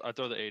pound? just I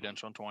throw the 8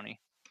 inch on 20.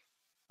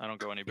 I don't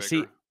go any You bigger.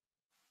 see,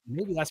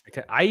 maybe that's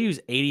because I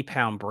use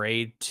 80-pound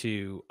braid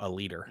to a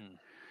leader. Mm.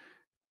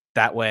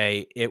 That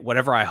way,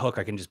 whatever I hook,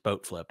 I can just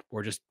boat flip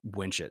or just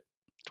winch it.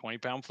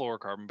 20-pound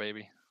fluorocarbon,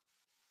 baby.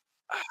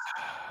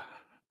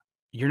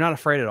 You're not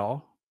afraid at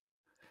all?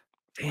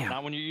 Damn.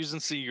 Not when you're using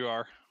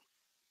Seaguar.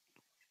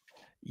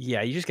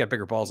 Yeah, you just got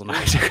bigger balls than I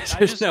Because do 'cause I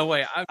there's just no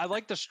way I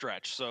like the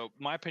stretch. So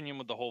my opinion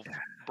with the whole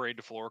braid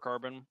to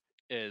fluorocarbon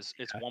is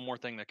it's Yeah. one more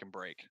thing that can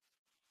break.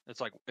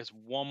 It's like it's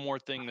one more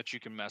thing that you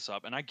can mess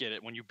up. And I get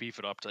it when you beef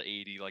it up to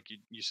 80, like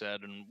you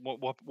said. And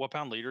what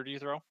pound leader do you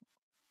throw?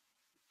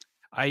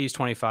 I use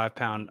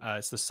 25-pound,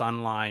 it's the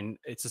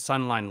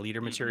Sunline leader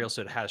Hmm. material,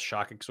 so it has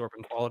shock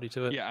absorbing quality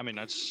to it. Yeah, I mean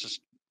it's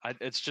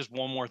just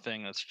one more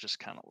thing that's just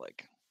kind of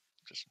like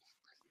just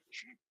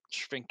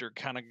sphincter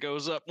kind of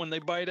goes up when they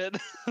bite it.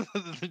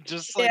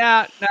 Just like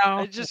Yeah,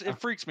 no. it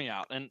freaks me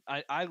out, and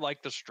I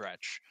like the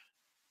stretch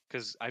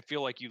because I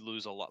feel like you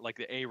lose a lot. Like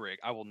the A rig,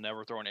 I will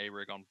never throw an A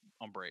rig on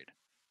braid.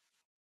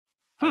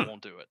 I Hmm.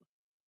 won't do it.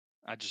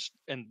 I just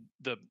and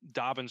the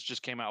Dobbins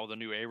just came out with a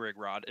new A rig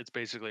rod. It's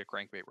basically a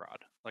crankbait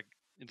rod. Like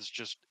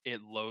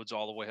it loads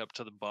all the way up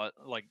to the butt,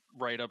 like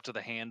right up to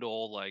the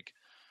handle. Like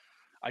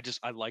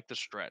I like the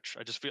stretch.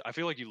 I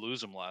feel like you lose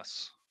them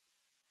less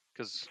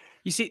because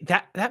You see,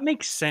 that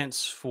makes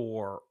sense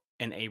for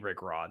an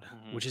A-rig rod,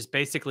 Mhm. which is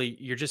basically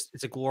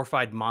it's a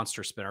glorified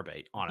monster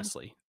spinnerbait, Mhm.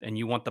 honestly, and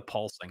you want the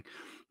pulsing.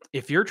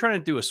 If you're trying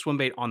to do a swim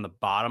bait on the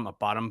bottom, a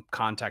bottom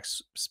contact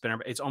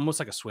spinner, it's almost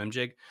like a swim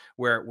jig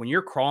where when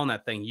you're crawling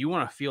that thing, you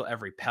want to feel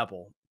every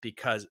pebble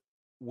because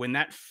when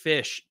that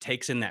fish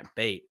takes in that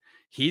bait,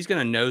 he's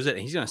going to nose it and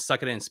he's going to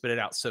suck it in and spit it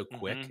out so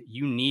quick. Mhm.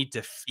 You need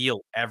to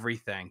feel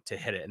everything to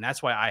hit it. And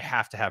that's why I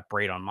have to have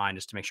braid on mine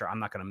just to make sure I'm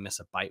not going to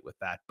miss a bite with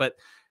that. But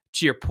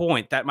to your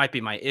point, that might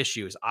be my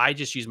issue is I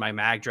just use my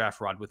mag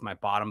draft rod with my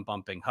bottom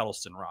bumping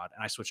Huddleston rod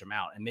and I switch them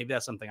out. And maybe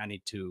that's something I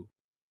need to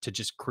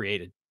just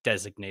create a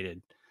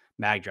designated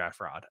mag draft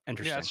rod. Yeah,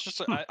 Interesting. it's just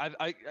Hmm.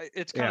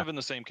 it's kind Yeah. of in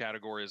the same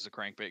category as the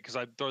crankbait because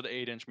I throw the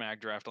 8-inch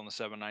mag draft on the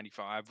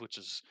 795, which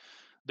is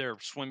their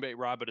swim bait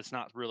rod, but it's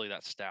not really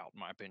that stout in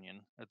my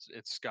opinion.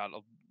 It's got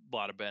a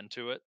lot of bend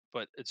to it,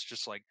 but it's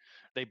just like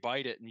they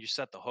bite it and you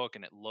set the hook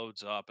and it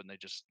loads up and they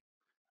just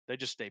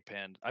stay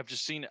pinned. I've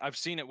seen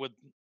it with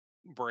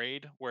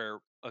braid where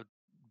a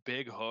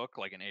big hook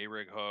like an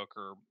A-rig hook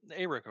or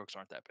A-rig hooks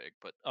aren't that big,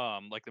 but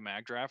like the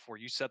mag draft where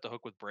you set the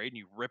hook with braid and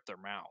you rip their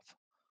mouth.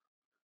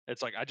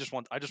 It's like I just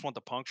want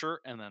the puncture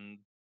and then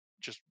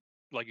just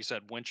like you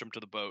said, winch them to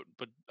the boat.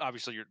 But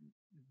obviously, you're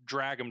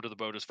drag them to the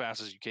boat as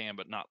fast as you can,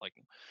 but not like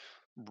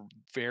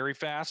very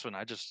fast. And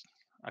I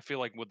feel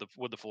like with the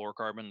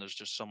fluorocarbon, there's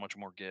just so much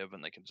more give,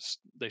 and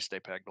they stay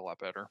pegged a lot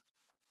better.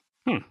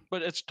 Hmm.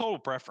 But it's total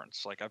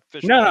preference. Like I've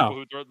fished with No, people no.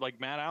 who throw like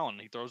Matt Allen.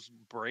 He throws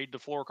braid to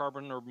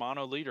fluorocarbon or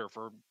mono leader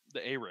for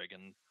the A rig,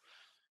 and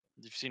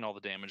you've seen all the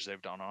damage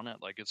they've done on it.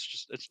 Like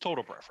it's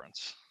total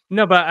preference.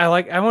 No, but I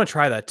want to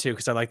try that too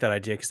because I like that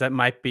idea because that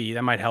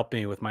might help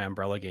me with my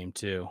umbrella game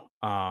too.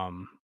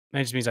 It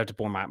just means I have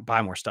to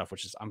buy more stuff,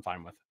 which is I'm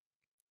fine with.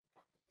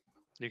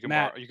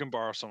 Matt, You can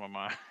borrow some of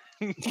mine.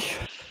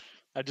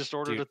 I just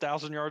ordered dude,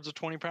 1,000 yards of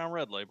 20-pound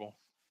red label.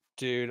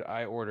 dude,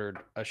 I ordered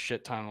a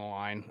shit ton of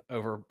line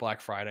over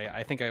Black Friday.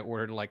 I think I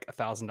ordered like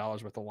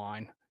 $1,000 worth of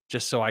line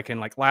just so I can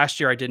like last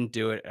year I didn't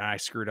do it and I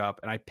screwed up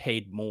and I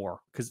paid more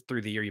because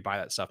through the year you buy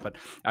that stuff. But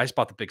I just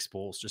bought the big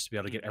spools just to be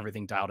able to get Hmm.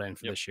 everything dialed in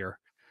for Yep. this year.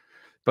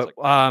 It's But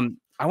like,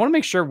 I want to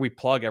make sure we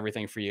plug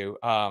everything for you.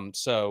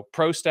 So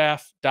pro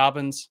staff,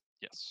 Dobbins,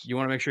 yes, you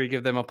want to make sure you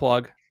give them a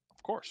plug.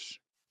 of course.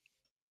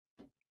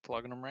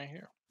 Plugging them right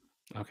here.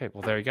 Okay,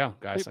 well there you go, Yep.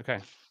 guys. Okay,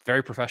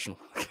 very professional.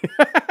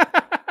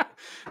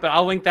 But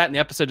I'll link that in the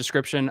episode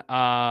description. Get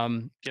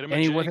them at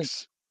Any with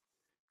Jake's.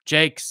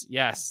 Jake's,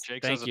 yes,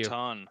 Jake's has thank a you.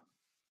 ton.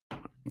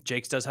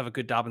 Jake's does have a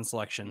good Dobbin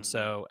selection. Hmm.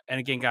 So, and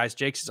again, guys,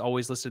 Jake's is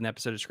always listed in the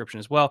episode description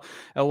as well,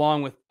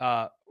 along with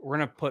we're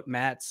gonna put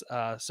Matt's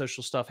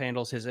social stuff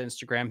handles, his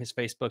Instagram, his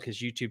Facebook, his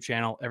YouTube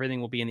channel. Everything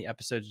will be in the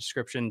episode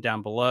description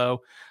down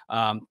below.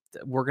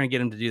 We're gonna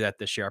get him to do that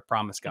this year, I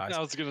promise, guys. I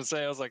was gonna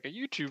say, I was like a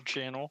YouTube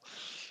channel.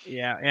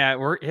 Yeah,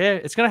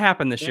 it's gonna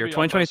happen this year. Maybe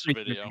I'll post a 2023 is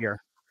gonna be video,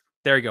 here.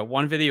 There you go.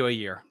 One video a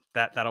year.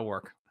 That'll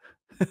work.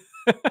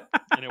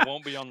 and it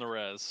won't be on the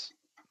res.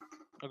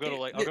 I'll go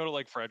to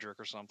Lake Frederick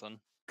or something.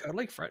 Go to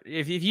Lake Frederick.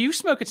 If you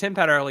smoke a 10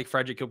 powder out of Lake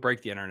Frederick, you'll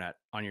break the internet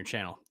on your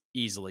channel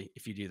easily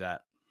if you do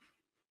that.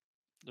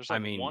 There's I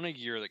like mean, one a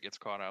year that gets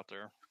caught out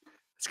there.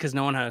 it's because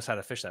no one knows how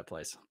to fish that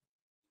place.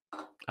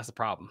 That's the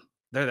problem.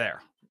 They're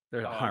there.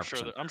 They're Oh,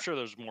 100%. I'm sure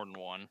there's more than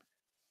one,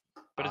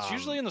 but it's Um,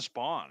 usually in the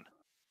spawn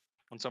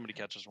when somebody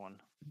catches one.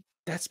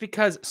 that's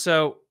because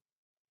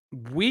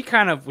we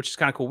kind of, which is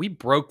kind of cool. We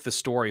broke the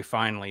story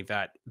finally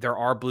that there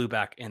are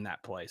blueback in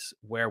that place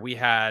where we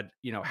had,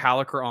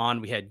 Haliker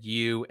on, we had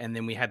you, and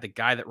then we had the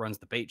guy that runs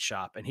the bait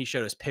shop, and he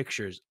showed us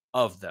pictures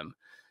of them.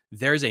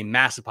 There's a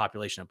massive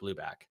population of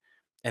blueback.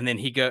 And then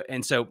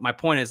and so my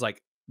point is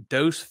like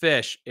those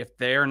fish, if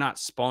they're not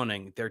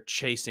spawning, they're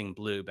chasing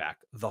blueback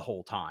the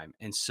whole time.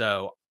 And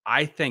so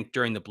I think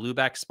during the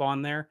blueback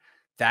spawn there,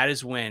 that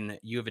is when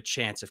you have a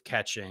chance of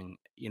catching,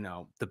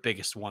 the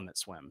biggest one that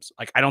swims.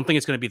 Like, I don't think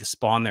it's going to be the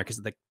spawn there because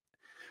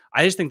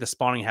I just think the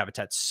spawning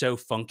habitat's so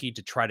funky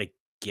to try to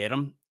get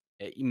them.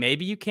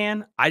 Maybe you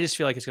can. I just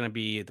feel like it's going to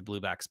be the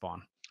blueback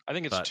spawn. I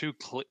think it's But too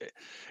clear.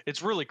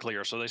 It's really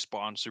clear, so they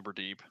spawn super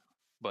deep.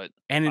 But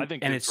I and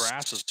think and the it's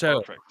grass is so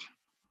perfect.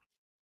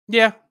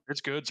 yeah.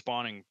 It's good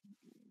spawning.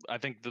 I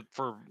think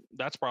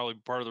that's probably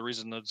part of the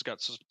reason that it's got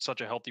such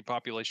a healthy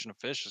population of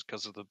fish is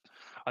because of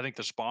I think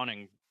the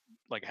spawning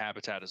like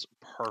habitat is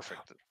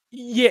perfect.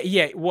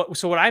 Yeah.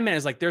 So what I meant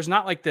is like there's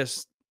not like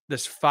this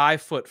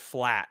 5 foot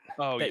flat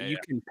Oh that yeah, you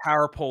yeah. can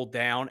power pole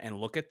down and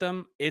look at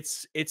them.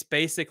 It's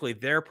basically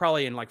they're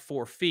probably in like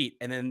 4 feet,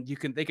 and then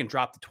they can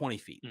drop to 20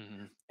 feet.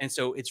 Hmm. And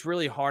so it's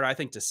really hard, I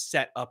think, to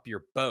set up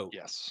your boat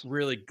Yes.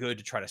 really good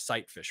to try to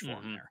sight fish for them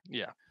Hmm. there.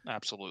 Yeah,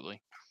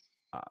 absolutely.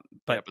 Um, Yeah,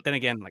 but but then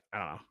again, like I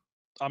don't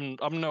know.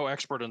 I'm no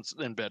expert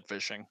in bed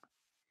fishing.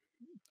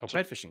 Oh, So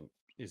bed fishing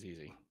is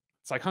easy.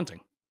 It's like hunting.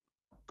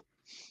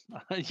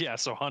 yeah,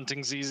 so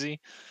hunting's easy.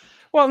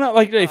 Well, no,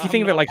 like if you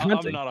think of it like I'm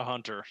hunting, not a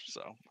hunter,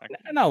 so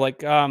no, like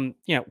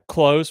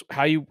clothes,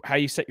 how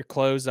you set your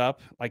clothes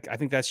up. Like I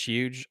think that's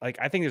huge. Like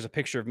I think there's a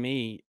picture of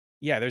me.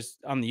 Yeah, there's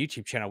on the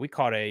YouTube channel. We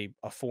caught a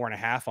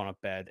 4.5 on a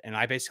bed, and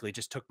I basically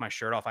just took my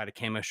shirt off. I had a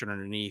camo shirt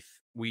underneath.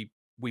 We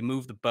we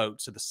move the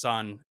boat so the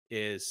sun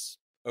is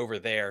over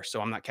there,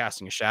 so I'm not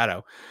casting a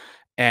shadow.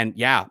 And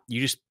yeah,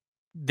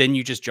 then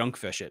you just junk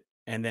fish it.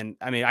 And then,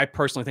 I mean, I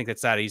personally think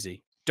that's that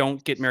easy.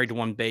 Don't get married to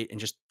one bait and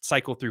just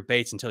cycle through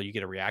baits until you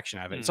get a reaction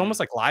out of it. It's Mhm. almost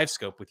like live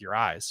scope with your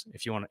eyes,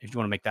 if you want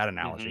to make that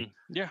analogy.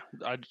 Yeah,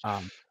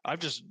 Um, I've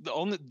just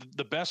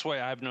the best way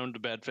I've known to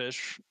bed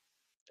fish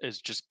is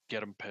just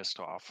get them pissed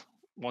off.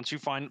 Once you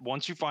find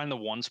the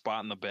one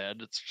spot in the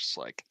bed, it's just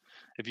like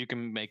if you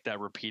can make that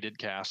repeated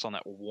cast on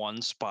that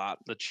one spot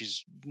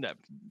that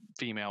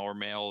female or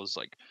male is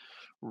like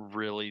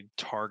really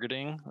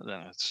targeting,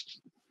 then it's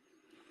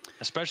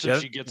especially if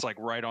yeah, she gets like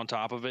right on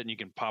top of it and you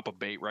can pop a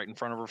bait right in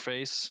front of her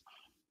face.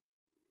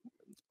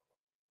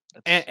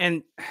 and It's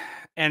and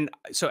and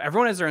so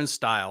everyone has their own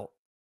style.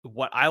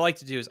 What I like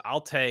to do is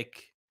I'll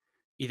take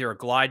either a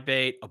glide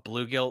bait, a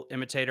bluegill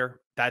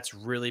imitator. That's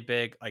really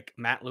big, like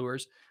Matt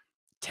lures.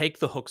 Take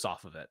the hooks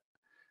off of it.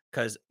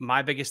 Because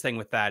my biggest thing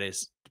with that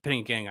is, depending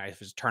again,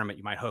 if it's a tournament,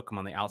 you might hook them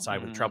on the outside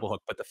with a mhm. treble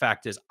hook. But the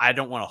fact is, I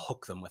don't want to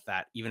hook them with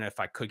that, even if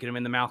I could get them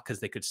in the mouth, because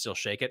they could still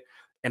shake it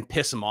and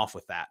piss them off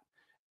with that,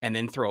 and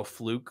then throw a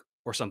fluke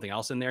or something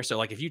else in there. So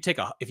like if you take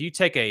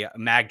a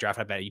mag draft,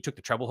 I bet you took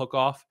the treble hook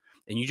off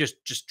and you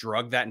just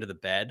drug that into the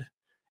bed,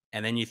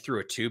 and then you threw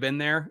a tube in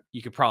there,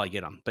 you could probably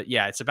get them. But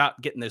yeah, it's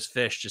about getting those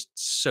fish just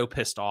so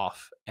pissed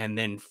off and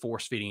then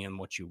force feeding them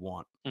what you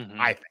want. Mhm.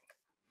 I think.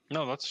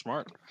 No, that's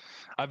smart.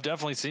 I've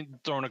definitely seen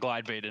throwing a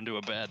glide bait into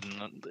a bed,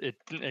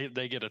 and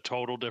they get a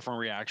total different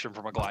reaction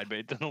from a glide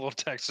bait than a little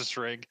Texas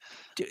rig.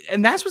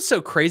 And that's what's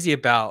so crazy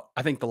about,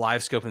 I think, the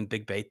live scope and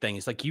big bait thing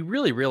is like you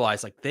really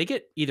realize like they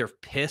get either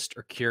pissed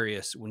or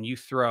curious when you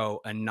throw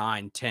a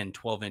 9, 10,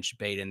 12-inch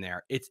bait in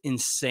there. It's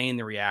insane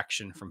the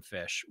reaction from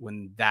fish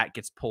when that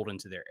gets pulled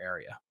into their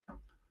area.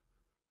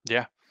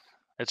 Yeah,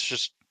 it's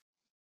just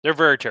they're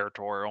very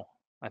territorial.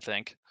 I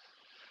think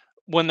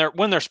when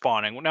they're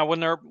spawning. Now when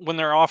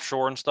they're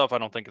offshore and stuff, I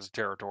don't think it's a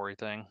territory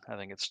thing. I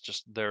think it's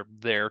just they're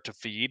there to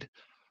feed,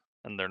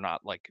 and they're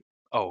not like,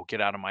 oh,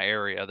 get out of my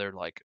area. They're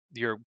like,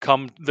 they're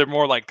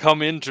more like,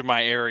 come into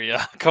my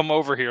area, come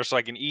over here so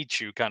I can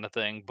eat you, kind of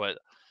thing. But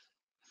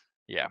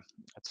yeah,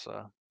 it's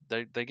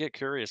they get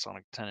curious on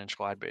a 10-inch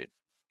glide bait.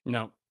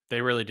 No,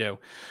 they really do.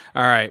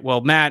 All right.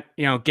 Well, Matt,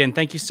 again,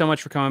 thank you so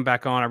much for coming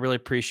back on. I really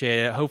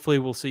appreciate it. Hopefully,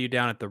 we'll see you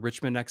down at the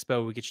Richmond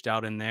Expo. We get you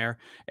out in there.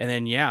 And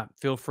then, yeah,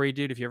 feel free,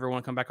 dude. If you ever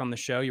want to come back on the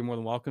show, you're more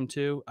than welcome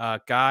to.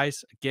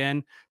 Guys,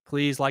 again,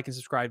 please like and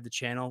subscribe to the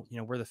channel.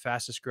 We're the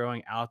fastest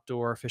growing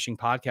outdoor fishing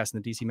podcast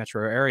in the DC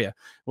metro area.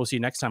 We'll see you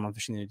next time on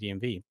Fishing the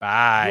DMV.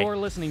 Bye. You're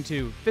listening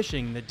to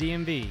Fishing the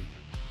DMV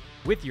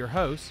with your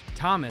hosts,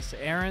 Thomas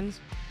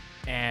Ahrens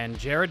and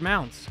Jared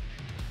Mounts.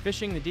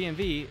 Fishing the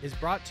DMV is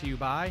brought to you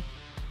by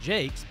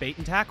Jake's Bait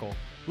and Tackle,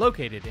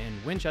 located in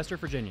Winchester,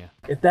 Virginia.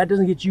 If that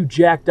doesn't get you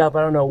jacked up,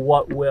 I don't know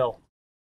what will.